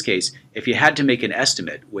 In this case, if you had to make an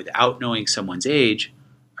estimate without knowing someone's age,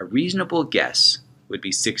 a reasonable guess would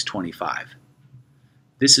be 625.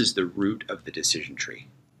 This is the root of the decision tree.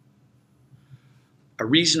 A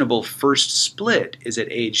reasonable first split is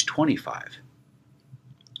at age 25.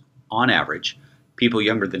 On average, people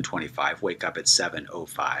younger than 25 wake up at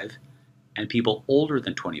 7:05, and people older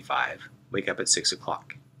than 25 wake up at 6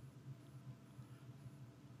 o'clock.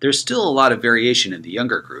 There's still a lot of variation in the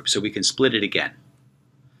younger group, so we can split it again.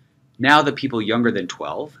 Now the people younger than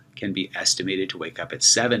 12 can be estimated to wake up at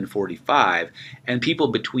 7:45, and people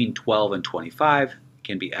between 12 and 25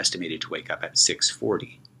 can be estimated to wake up at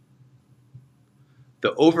 6:40.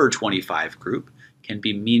 The over 25 group can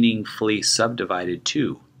be meaningfully subdivided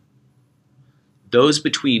too. Those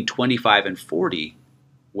between 25 and 40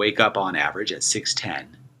 wake up on average at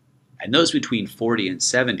 6:10, and those between 40 and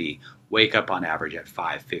 70 wake up on average at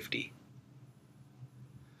 5:50.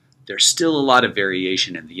 There's still a lot of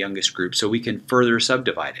variation in the youngest group, so we can further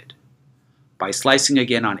subdivide it. By slicing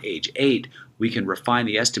again on age 8, we can refine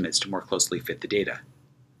the estimates to more closely fit the data.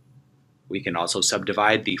 We can also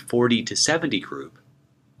subdivide the 40 to 70 group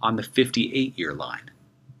on the 58-year line.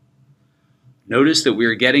 Notice that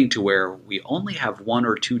we're getting to where we only have 1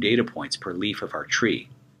 or 2 data points per leaf of our tree.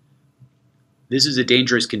 This is a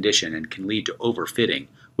dangerous condition and can lead to overfitting,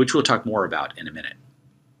 which we'll talk more about in a minute.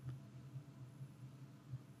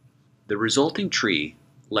 The resulting tree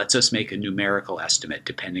lets us make a numerical estimate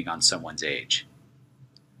depending on someone's age.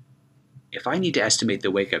 If I need to estimate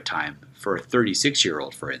the wake-up time for a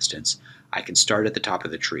 36-year-old, for instance, I can start at the top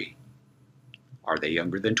of the tree. Are they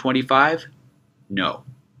younger than 25? No.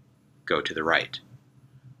 Go to the right.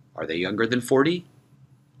 Are they younger than 40?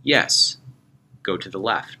 Yes. Go to the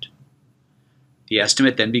left. The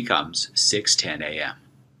estimate then becomes 6:10 a.m.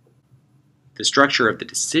 The structure of the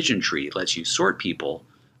decision tree lets you sort people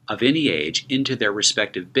of any age into their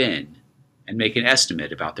respective bin and make an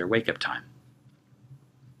estimate about their wake-up time.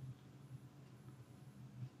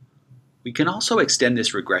 We can also extend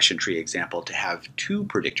this regression tree example to have 2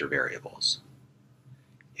 predictor variables.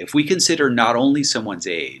 If we consider not only someone's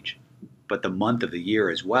age, but the month of the year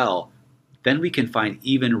as well, then we can find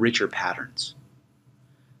even richer patterns.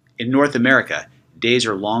 In North America, days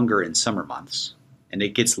are longer in summer months, and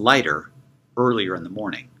it gets lighter earlier in the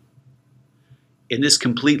morning. In this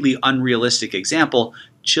completely unrealistic example,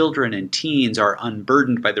 children and teens are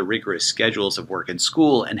unburdened by the rigorous schedules of work and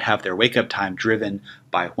school and have their wake-up time driven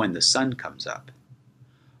by when the sun comes up.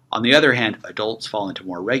 On the other hand, adults fall into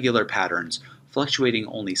more regular patterns, fluctuating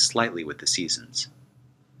only slightly with the seasons.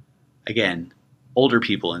 Again, older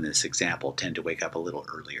people in this example tend to wake up a little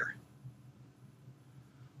earlier.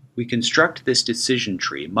 We construct this decision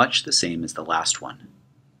tree much the same as the last one.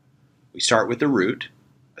 We start with the root,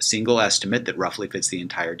 a single estimate that roughly fits the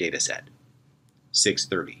entire data set,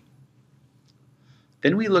 630.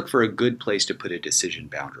 Then we look for a good place to put a decision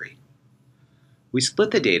boundary. We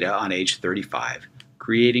split the data on age 35,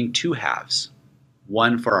 creating two halves,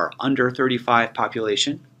 one for our under 35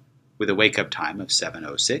 population with a wake-up time of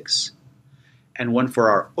 7:06, and one for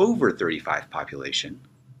our over 35 population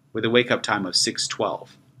with a wake-up time of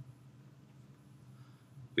 6:12.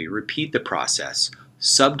 We repeat the process,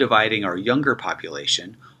 subdividing our younger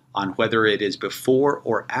population on whether it is before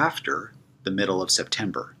or after the middle of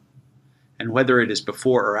September, and whether it is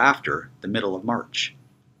before or after the middle of March.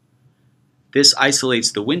 This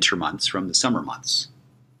isolates the winter months from the summer months.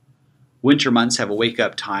 Winter months have a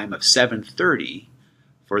wake-up time of 7:30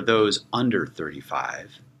 for those under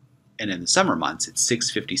 35, and in the summer months it's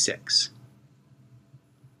 6:56.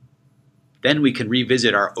 Then we can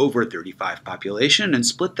revisit our over 35 population and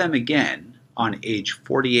split them again on age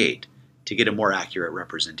 48 to get a more accurate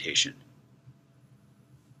representation.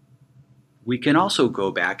 We can also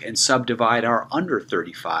go back and subdivide our under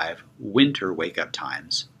 35 winter wake-up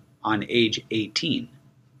times on age 18.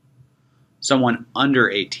 Someone under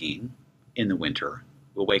 18 in the winter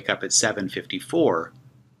will wake up at 7:54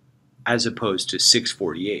 as opposed to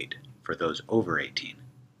 6:48 for those over 18.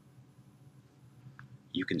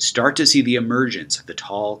 You can start to see the emergence of the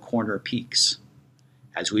tall corner peaks.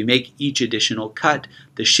 As we make each additional cut,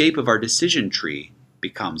 the shape of our decision tree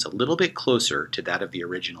becomes a little bit closer to that of the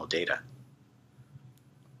original data.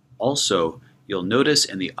 Also, you'll notice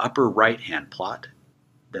in the upper right-hand plot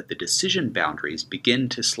that the decision boundaries begin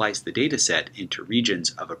to slice the dataset into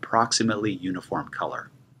regions of approximately uniform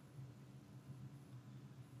color.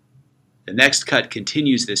 The next cut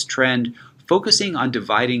continues this trend, focusing on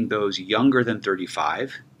dividing those younger than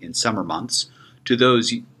 35 in summer months to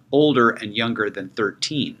those older and younger than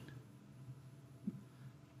 13.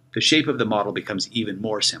 The shape of the model becomes even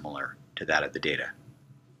more similar to that of the data.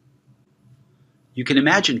 You can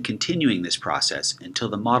imagine continuing this process until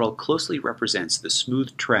the model closely represents the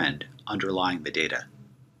smooth trend underlying the data.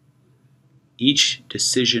 Each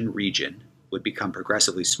decision region would become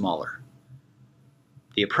progressively smaller.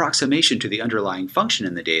 The approximation to the underlying function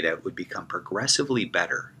in the data would become progressively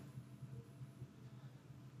better.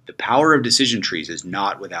 The power of decision trees is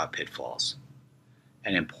not without pitfalls.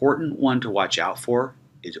 An important one to watch out for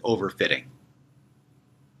is overfitting.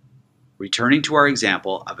 Returning to our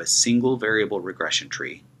example of a single variable regression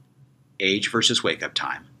tree, age versus wake-up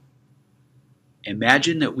time,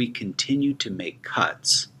 imagine that we continue to make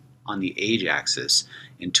cuts on the age axis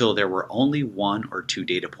until there were only one or two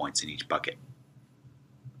data points in each bucket.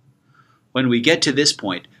 When we get to this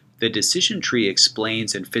point, the decision tree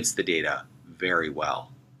explains and fits the data very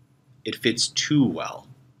well. It fits too well.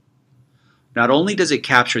 Not only does it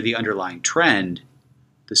capture the underlying trend,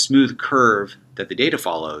 the smooth curve that the data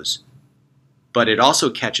follows, but it also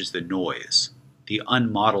catches the noise, the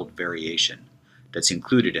unmodeled variation that's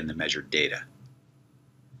included in the measured data.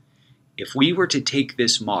 If we were to take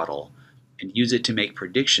this model and use it to make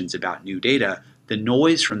predictions about new data, the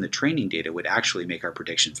noise from the training data would actually make our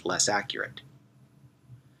predictions less accurate.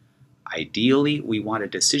 Ideally, we want a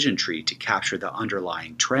decision tree to capture the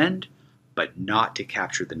underlying trend, but not to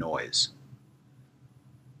capture the noise.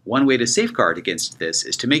 One way to safeguard against this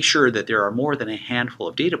is to make sure that there are more than a handful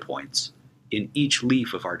of data points in each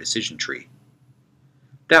leaf of our decision tree.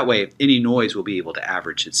 That way, any noise will be able to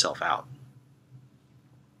average itself out.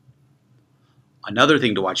 Another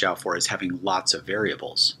thing to watch out for is having lots of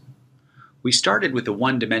variables. We started with a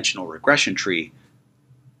one-dimensional regression tree,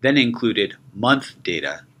 then included month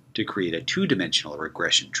data to create a two-dimensional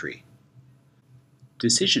regression tree.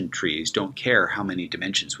 Decision trees don't care how many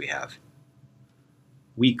dimensions we have.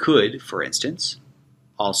 We could, for instance,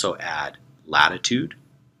 also add latitude,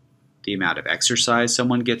 the amount of exercise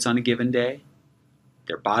someone gets on a given day,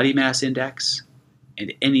 their body mass index,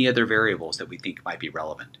 and any other variables that we think might be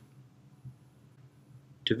relevant.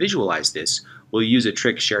 To visualize this, we'll use a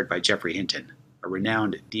trick shared by Jeffrey Hinton, a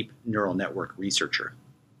renowned deep neural network researcher.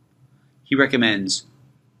 He recommends,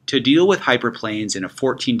 to deal with hyperplanes in a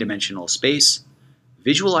 14-dimensional space,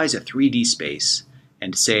 visualize a 3D space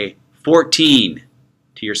and say 14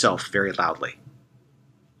 to yourself very loudly.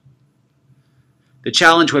 The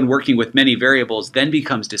challenge when working with many variables then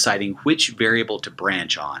becomes deciding which variable to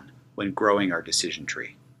branch on when growing our decision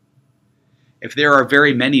tree. If there are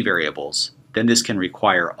very many variables, then this can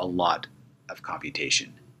require a lot of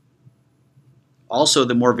computation. Also,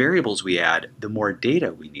 the more variables we add, the more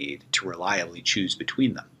data we need to reliably choose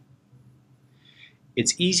between them.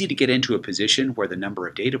 It's easy to get into a position where the number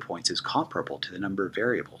of data points is comparable to the number of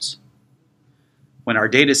variables. When our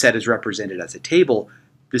data set is represented as a table,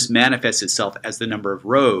 this manifests itself as the number of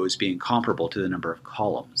rows being comparable to the number of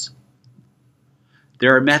columns.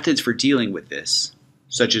 There are methods for dealing with this,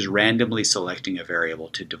 such as randomly selecting a variable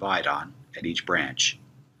to divide on at each branch,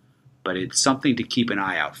 but it's something to keep an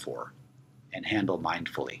eye out for and handle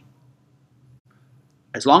mindfully.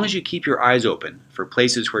 As long as you keep your eyes open for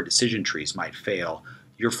places where decision trees might fail,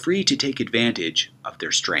 you're free to take advantage of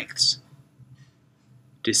their strengths.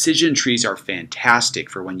 Decision trees are fantastic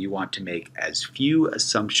for when you want to make as few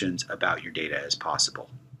assumptions about your data as possible.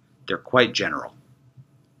 They're quite general.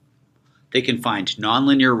 They can find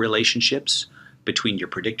nonlinear relationships between your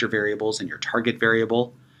predictor variables and your target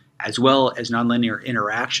variable, as well as nonlinear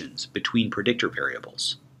interactions between predictor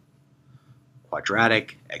variables.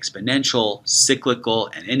 Quadratic, exponential, cyclical,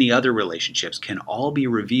 and any other relationships can all be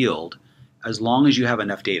revealed as long as you have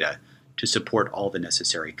enough data to support all the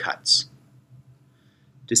necessary cuts.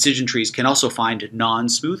 Decision trees can also find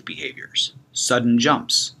non-smooth behaviors, sudden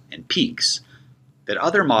jumps, and peaks that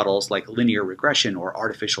other models like linear regression or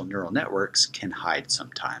artificial neural networks can hide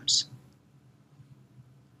sometimes.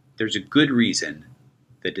 There's a good reason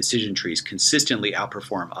that decision trees consistently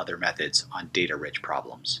outperform other methods on data-rich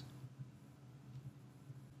problems.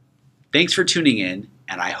 Thanks for tuning in,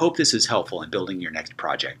 and I hope this is helpful in building your next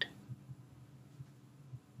project.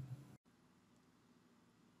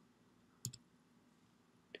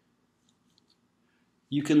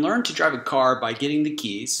 You can learn to drive a car by getting the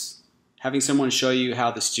keys, having someone show you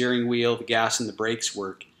how the steering wheel, the gas, and the brakes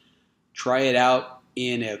work. Try it out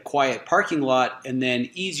in a quiet parking lot, and then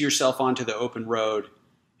ease yourself onto the open road.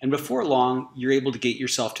 And before long, you're able to get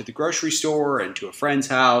yourself to the grocery store and to a friend's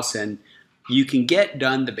house, and you can get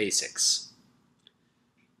done the basics.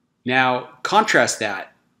 Now, contrast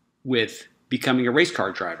that with becoming a race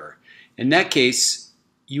car driver. In that case,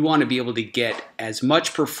 you want to be able to get as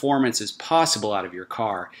much performance as possible out of your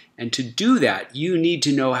car. And to do that, you need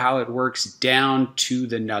to know how it works down to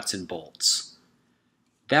the nuts and bolts.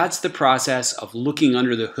 That's the process of looking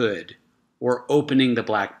under the hood or opening the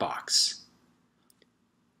black box.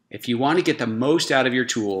 If you want to get the most out of your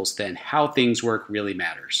tools, then how things work really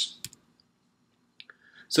matters.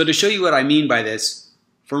 So to show you what I mean by this,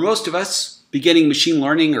 for most of us, beginning machine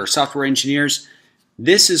learning or software engineers,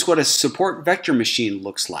 this is what a support vector machine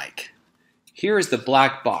looks like. Here is the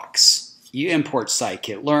black box. You import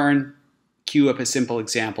scikit-learn, queue up a simple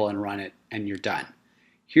example and run it, and you're done.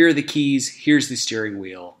 Here are the keys, here's the steering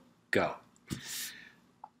wheel, go.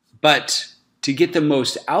 But to get the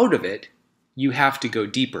most out of it, you have to go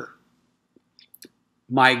deeper.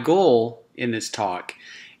 My goal in this talk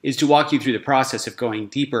is to walk you through the process of going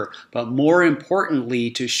deeper, but more importantly,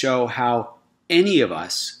 to show how any of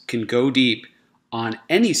us can go deep on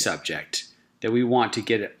any subject that we want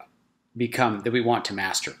to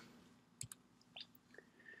master.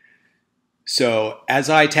 So as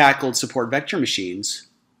I tackled support vector machines,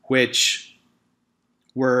 which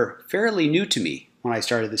were fairly new to me when I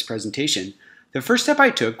started this presentation, the first step I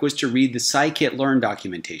took was to read the scikit-learn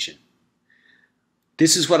documentation.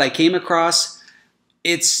 This is what I came across.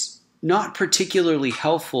 It's not particularly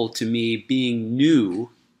helpful to me being new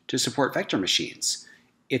to support vector machines.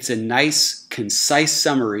 It's a nice, concise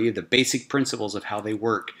summary of the basic principles of how they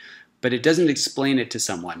work, but it doesn't explain it to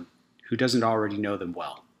someone who doesn't already know them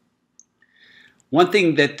well. One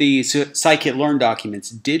thing that the scikit-learn documents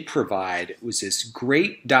did provide was this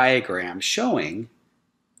great diagram showing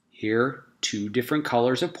here 2 different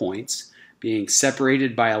colors of points being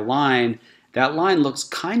separated by a line. That line looks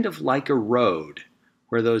kind of like a road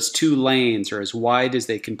where those 2 lanes are as wide as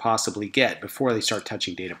they can possibly get before they start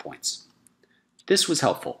touching data points. This was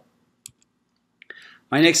helpful.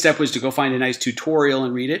 My next step was to go find a nice tutorial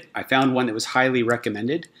and read it. I found one that was highly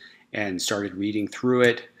recommended and started reading through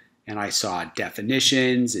it. And I saw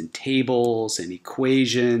definitions and tables and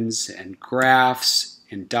equations and graphs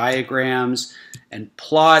and diagrams and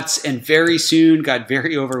plots, and very soon got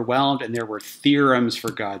very overwhelmed, and there were theorems,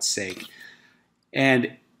 for God's sake.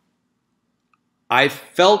 And I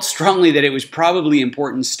felt strongly that it was probably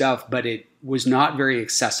important stuff, but it was not very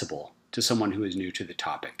accessible to someone who is new to the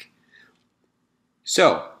topic.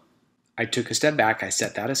 So I took a step back, I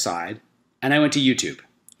set that aside, and I went to YouTube.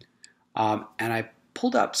 And I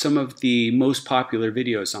pulled up some of the most popular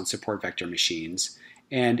videos on support vector machines,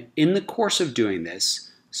 and in the course of doing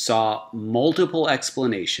this, saw multiple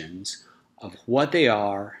explanations of what they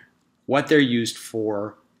are, what they're used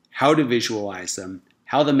for, how to visualize them,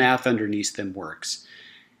 how the math underneath them works.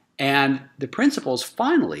 And the principles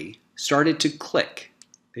finally started to click.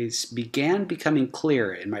 They began becoming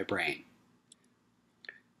clear in my brain.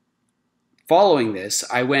 Following this,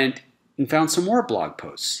 I went and found some more blog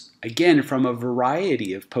posts, again from a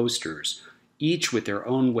variety of posters, each with their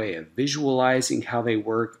own way of visualizing how they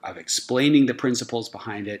work, of explaining the principles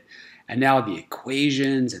behind it, and now the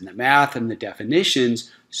equations and the math and the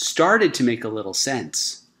definitions started to make a little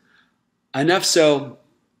sense. Enough so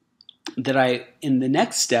that I, in the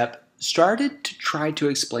next step, started to try to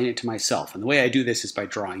explain it to myself. And the way I do this is by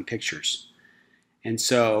drawing pictures. And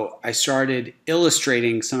so I started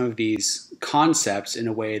illustrating some of these concepts in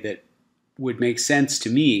a way that would make sense to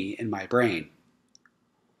me in my brain.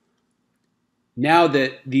 Now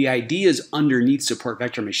that the ideas underneath support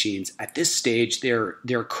vector machines, at this stage,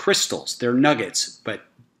 they're crystals, they're nuggets, but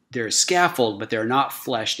they're a scaffold, but they're not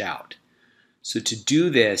fleshed out. So to do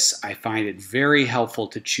this, I find it very helpful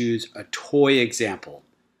to choose a toy example.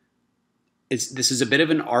 This is a bit of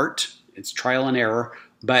an art, it's trial and error,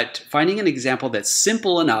 but finding an example that's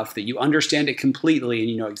simple enough that you understand it completely and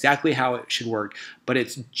you know exactly how it should work, but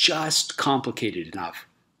it's just complicated enough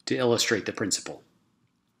to illustrate the principle.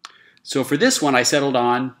 So for this one, I settled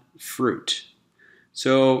on fruit.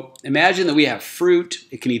 So imagine that we have fruit.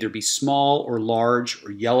 It can either be small or large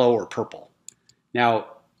or yellow or purple. Now,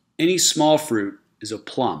 any small fruit is a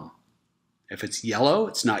plum. If it's yellow,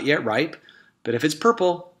 it's not yet ripe, but if it's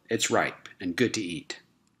purple, it's ripe and good to eat.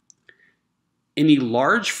 Any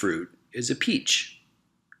large fruit is a peach.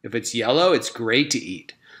 If it's yellow, it's great to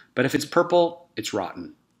eat, but if it's purple, it's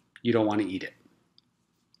rotten. You don't want to eat it.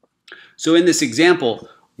 So in this example,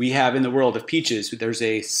 we have in the world of peaches, there's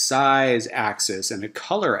a size axis and a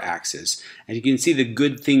color axis, and you can see the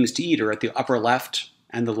good things to eat are at the upper left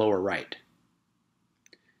and the lower right.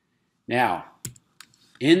 Now,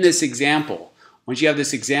 in this example, once you have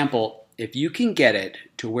this example, if you can get it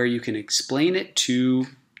to where you can explain it to,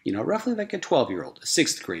 roughly like a 12-year-old, a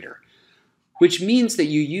 6th grader, which means that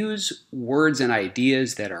you use words and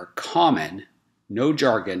ideas that are common, no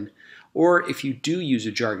jargon, or if you do use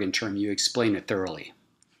a jargon term, you explain it thoroughly.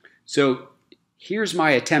 So here's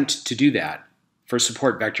my attempt to do that for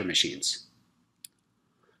support vector machines.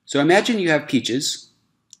 So imagine you have peaches,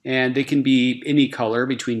 and they can be any color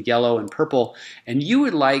between yellow and purple, and you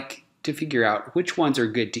would like to figure out which ones are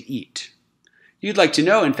good to eat. You'd like to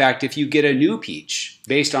know, in fact, if you get a new peach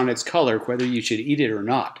based on its color, whether you should eat it or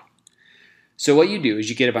not. So what you do is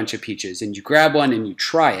you get a bunch of peaches, and you grab one and you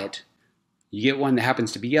try it. You get one that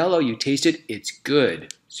happens to be yellow, you taste it, it's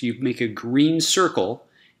good. So you make a green circle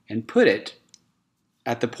and put it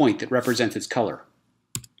at the point that represents its color.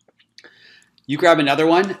 You grab another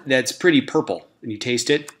one that's pretty purple and you taste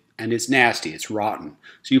it and it's nasty, it's rotten.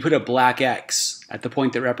 So you put a black X at the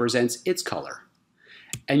point that represents its color.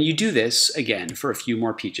 And you do this again for a few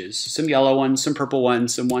more peaches, some yellow ones, some purple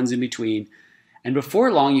ones, some ones in between. And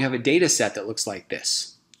before long you have a data set that looks like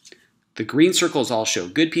this. The green circles all show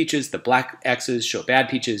good peaches, the black X's show bad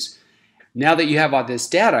peaches. Now that you have all this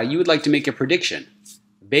data, you would like to make a prediction.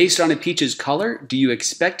 Based on a peach's color, do you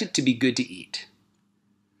expect it to be good to eat?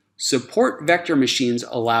 Support vector machines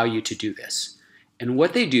allow you to do this. And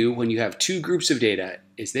what they do when you have two groups of data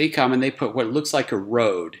is they come and they put what looks like a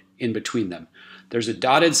road in between them. There's a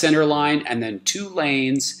dotted center line and then two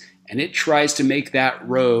lanes, and it tries to make that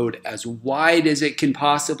road as wide as it can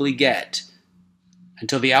possibly get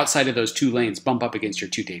until the outside of those two lanes bump up against your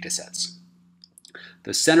two data sets.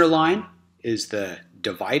 The center line is the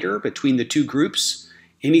divider between the two groups.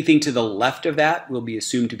 Anything to the left of that will be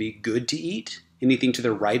assumed to be good to eat. Anything to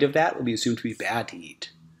the right of that will be assumed to be bad to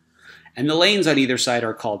eat. And the lanes on either side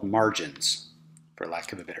are called margins, for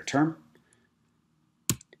lack of a better term.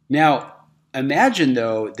 Now, imagine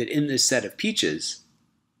though that in this set of peaches,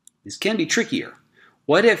 this can be trickier.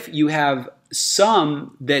 What if you have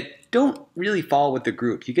some that don't really fall with the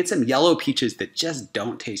group? You get some yellow peaches that just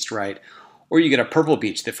don't taste right, or you get a purple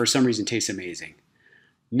peach that for some reason tastes amazing.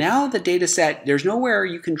 Now the data set, there's nowhere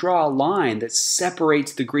you can draw a line that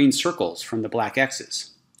separates the green circles from the black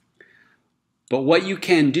X's. But what you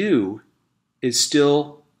can do is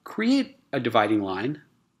still create a dividing line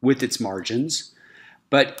with its margins,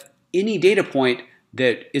 but any data point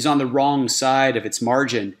that is on the wrong side of its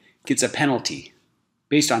margin gets a penalty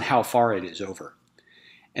based on how far it is over.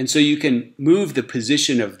 And so you can move the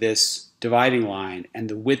position of this dividing line and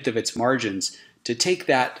the width of its margins to take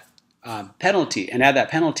that penalty and add that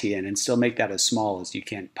penalty in and still make that as small as you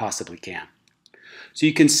possibly can. So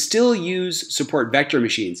you can still use support vector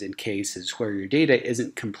machines in cases where your data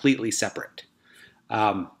isn't completely separate.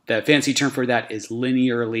 The fancy term for that is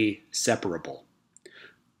linearly separable.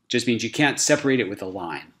 Just means you can't separate it with a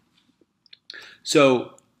line.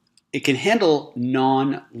 So it can handle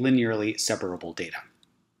non-linearly separable data.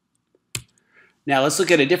 Now let's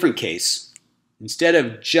look at a different case. Instead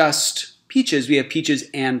of just peaches, we have peaches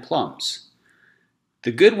and plums.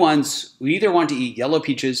 The good ones, we either want to eat yellow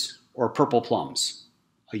peaches or purple plums.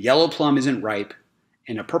 A yellow plum isn't ripe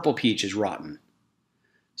and a purple peach is rotten.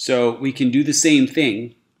 So we can do the same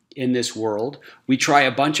thing in this world. We try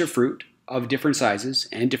a bunch of fruit of different sizes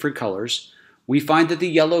and different colors. We find that the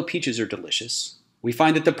yellow peaches are delicious. We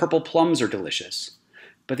find that the purple plums are delicious.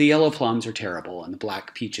 But the yellow plums are terrible and the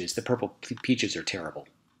black peaches, the purple peaches are terrible.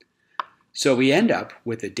 So we end up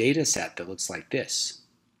with a data set that looks like this.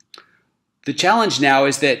 The challenge now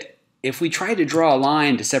is that if we try to draw a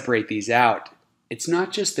line to separate these out, it's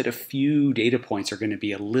not just that a few data points are going to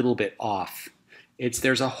be a little bit off.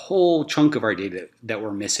 There's a whole chunk of our data that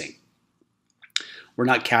we're missing. We're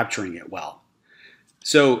not capturing it well.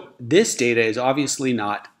 So this data is obviously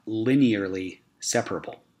not linearly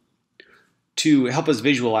separable. To help us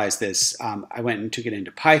visualize this, I went and took it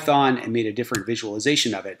into Python and made a different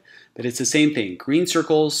visualization of it. But it's the same thing, green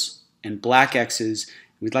circles and black X's.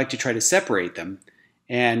 We'd like to try to separate them.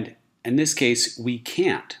 And in this case, we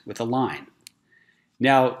can't with a line.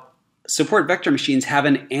 Now, support vector machines have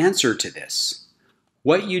an answer to this.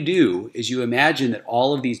 What you do is you imagine that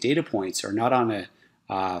all of these data points are not on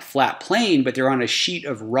a flat plane, but they're on a sheet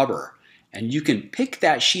of rubber. And you can pick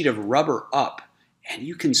that sheet of rubber up and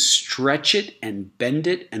you can stretch it and bend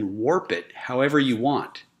it and warp it however you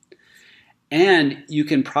want. And you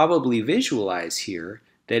can probably visualize here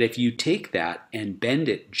that if you take that and bend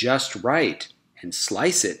it just right and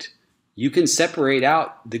slice it, you can separate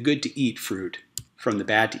out the good to eat fruit from the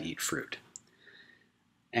bad to eat fruit.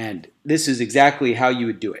 And this is exactly how you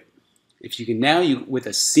would do it. If you can now, with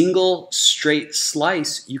a single straight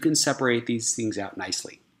slice, you can separate these things out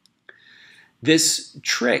nicely. This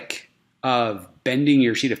trick of bending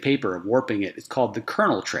your sheet of paper, of warping it, is called the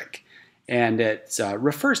kernel trick. And it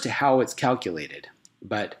refers to how it's calculated.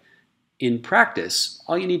 But in practice,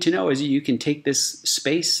 all you need to know is you can take this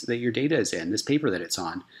space that your data is in, this paper that it's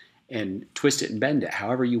on, and twist it and bend it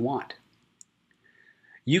however you want.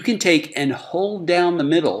 You can take and hold down the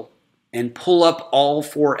middle and pull up all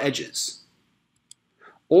four edges.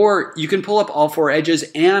 Or you can pull up all four edges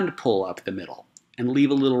and pull up the middle and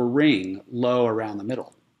leave a little ring low around the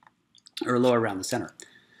middle, or low around the center.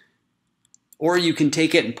 Or you can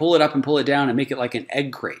take it and pull it up and pull it down and make it like an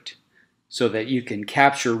egg crate so that you can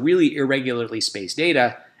capture really irregularly spaced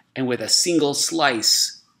data, and with a single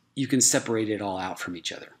slice, you can separate it all out from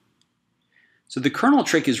each other. So the kernel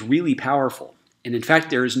trick is really powerful. And in fact,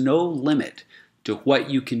 there is no limit to what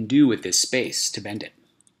you can do with this space to bend it.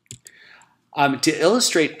 To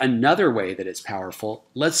illustrate another way that it's powerful,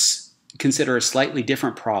 let's consider a slightly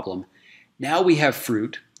different problem. Now we have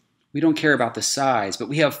fruit. We don't care about the size, but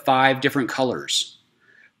we have 5 different colors.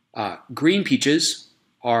 Green peaches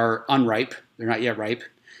are unripe. They're not yet ripe.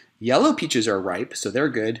 Yellow peaches are ripe, so they're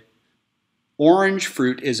good. Orange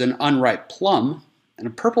fruit is an unripe plum, and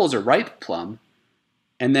a purple is a ripe plum.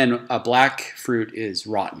 And then a black fruit is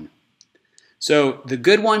rotten. So the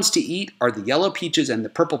good ones to eat are the yellow peaches and the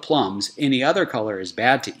purple plums. Any other color is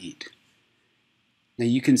bad to eat. Now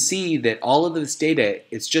you can see that all of this data,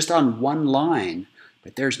 it's just on one line,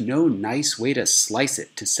 but there's no nice way to slice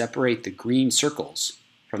it to separate the green circles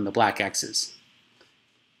from the black X's.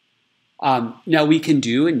 Now we can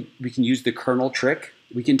use the kernel trick.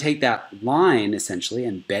 We can take that line essentially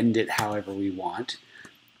and bend it however we want.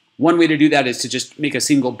 One way to do that is to just make a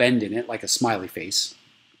single bend in it, like a smiley face.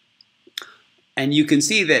 And you can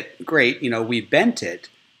see that, great, we bent it,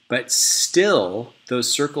 but still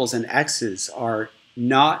those circles and X's are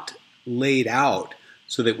not laid out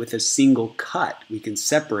so that with a single cut, we can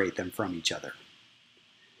separate them from each other.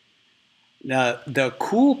 Now, the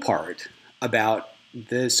cool part about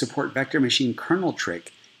the support vector machine kernel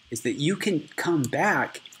trick is that you can come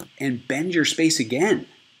back and bend your space again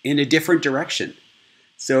in a different direction.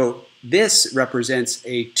 So this represents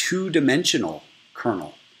a 2-dimensional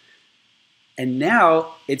kernel. And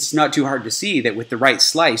now it's not too hard to see that with the right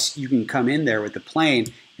slice, you can come in there with the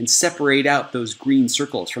plane and separate out those green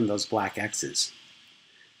circles from those black X's.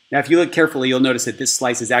 Now, if you look carefully, you'll notice that this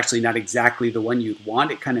slice is actually not exactly the one you'd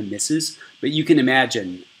want. It kind of misses, but you can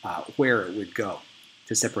imagine where it would go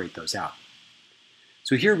to separate those out.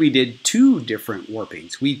 So here we did two different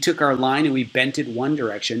warpings. We took our line and we bent it one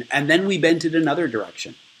direction, and then we bent it another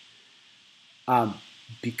direction.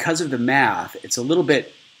 Because of the math, it's a little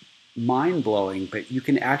bit mind-blowing, but you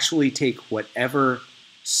can actually take whatever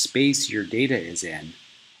space your data is in,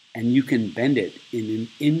 and you can bend it in an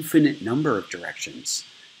infinite number of directions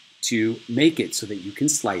to make it so that you can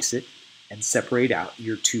slice it and separate out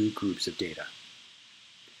your two groups of data.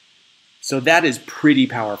 So that is pretty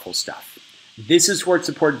powerful stuff. This is what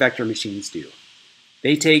support vector machines do.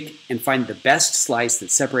 They take and find the best slice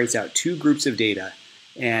that separates out two groups of data,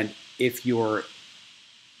 and if your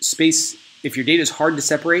data is hard to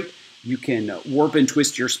separate, you can warp and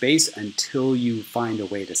twist your space until you find a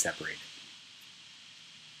way to separate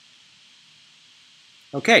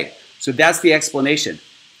it. Okay, so that's the explanation.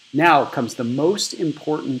 Now comes the most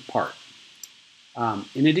important part.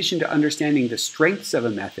 In addition to understanding the strengths of a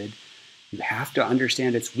method, you have to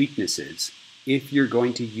understand its weaknesses if you're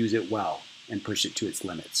going to use it well and push it to its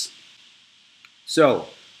limits. So,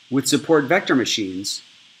 with support vector machines,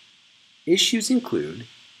 issues include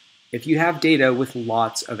if you have data with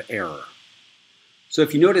lots of error. So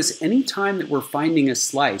if you notice, any time that we're finding a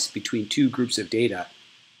slice between two groups of data,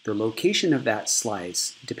 the location of that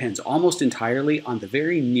slice depends almost entirely on the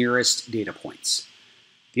very nearest data points.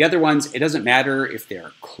 The other ones, it doesn't matter if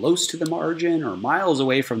they're close to the margin or miles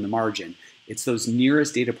away from the margin. It's those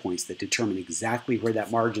nearest data points that determine exactly where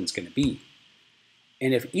that margin is going to be.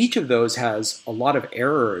 And if each of those has a lot of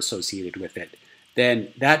error associated with it,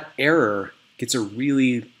 then that error gets a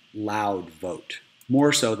really loud vote,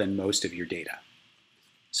 more so than most of your data.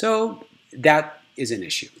 So that is an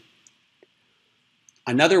issue.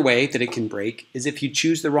 Another way that it can break is if you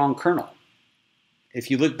choose the wrong kernel. If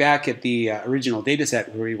you look back at the original data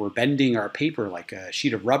set where we were bending our paper like a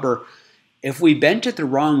sheet of rubber, if we bent it the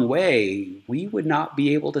wrong way, we would not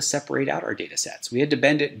be able to separate out our data sets. We had to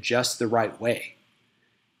bend it just the right way.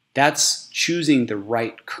 That's choosing the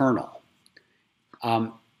right kernel.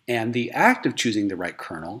 And the act of choosing the right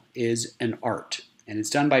kernel is an art. And it's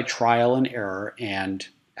done by trial and error and,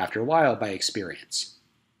 after a while, by experience.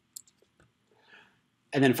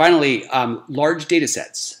 And then finally, large data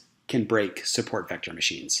sets can break support vector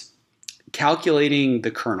machines. Calculating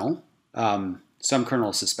the kernel, some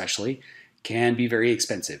kernels especially, can be very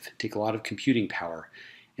expensive, take a lot of computing power.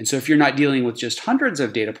 And so if you're not dealing with just hundreds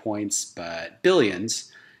of data points, but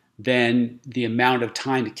billions, then the amount of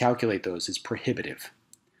time to calculate those is prohibitive.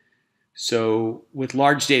 So with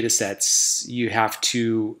large data sets, you have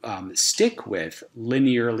to stick with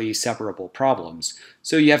linearly separable problems.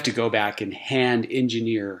 So you have to go back and hand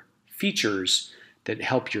engineer features that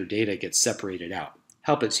help your data get separated out.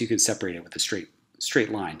 Help it so you can separate it with a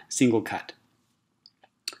straight line, single cut.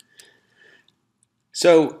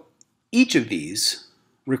 So each of these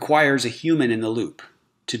requires a human in the loop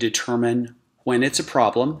to determine when it's a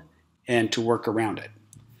problem and to work around it.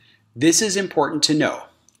 This is important to know.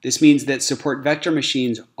 This means that support vector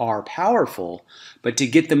machines are powerful, but to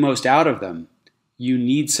get the most out of them, you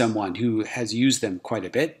need someone who has used them quite a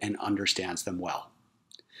bit and understands them well.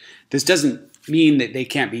 This doesn't mean that they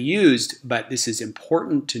can't be used, but this is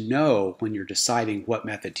important to know when you're deciding what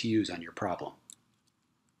method to use on your problem.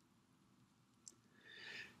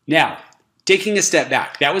 Now, taking a step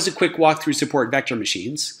back, that was a quick walk through support vector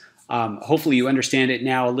machines. Hopefully you understand it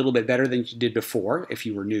now a little bit better than you did before if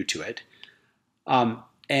you were new to it.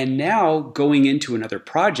 And now going into another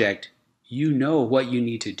project, you know what you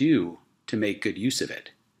need to do to make good use of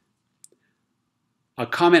it. A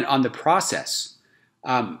comment on the process.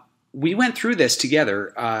 We went through this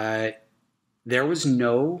together. There was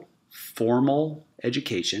no formal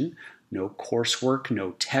education, no coursework,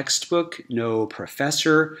 no textbook, no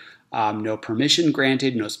professor, no permission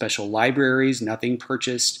granted, no special libraries, nothing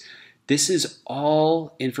purchased. This is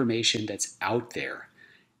all information that's out there.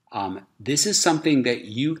 This is something that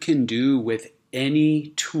you can do with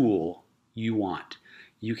any tool you want.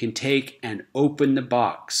 You can take and open the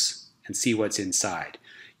box and see what's inside.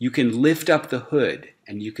 You can lift up the hood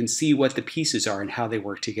and you can see what the pieces are and how they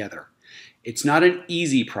work together. It's not an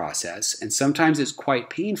easy process, and sometimes it's quite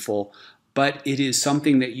painful, but it is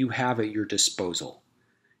something that you have at your disposal.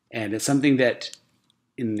 And it's something that,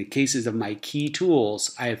 in the cases of my key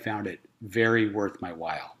tools, I have found it very worth my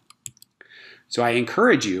while. So I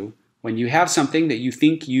encourage you, when you have something that you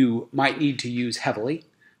think you might need to use heavily,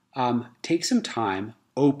 take some time,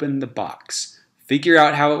 open the box, figure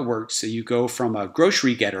out how it works so you go from a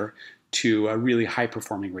grocery getter to a really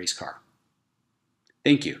high-performing race car.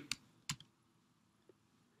 Thank you.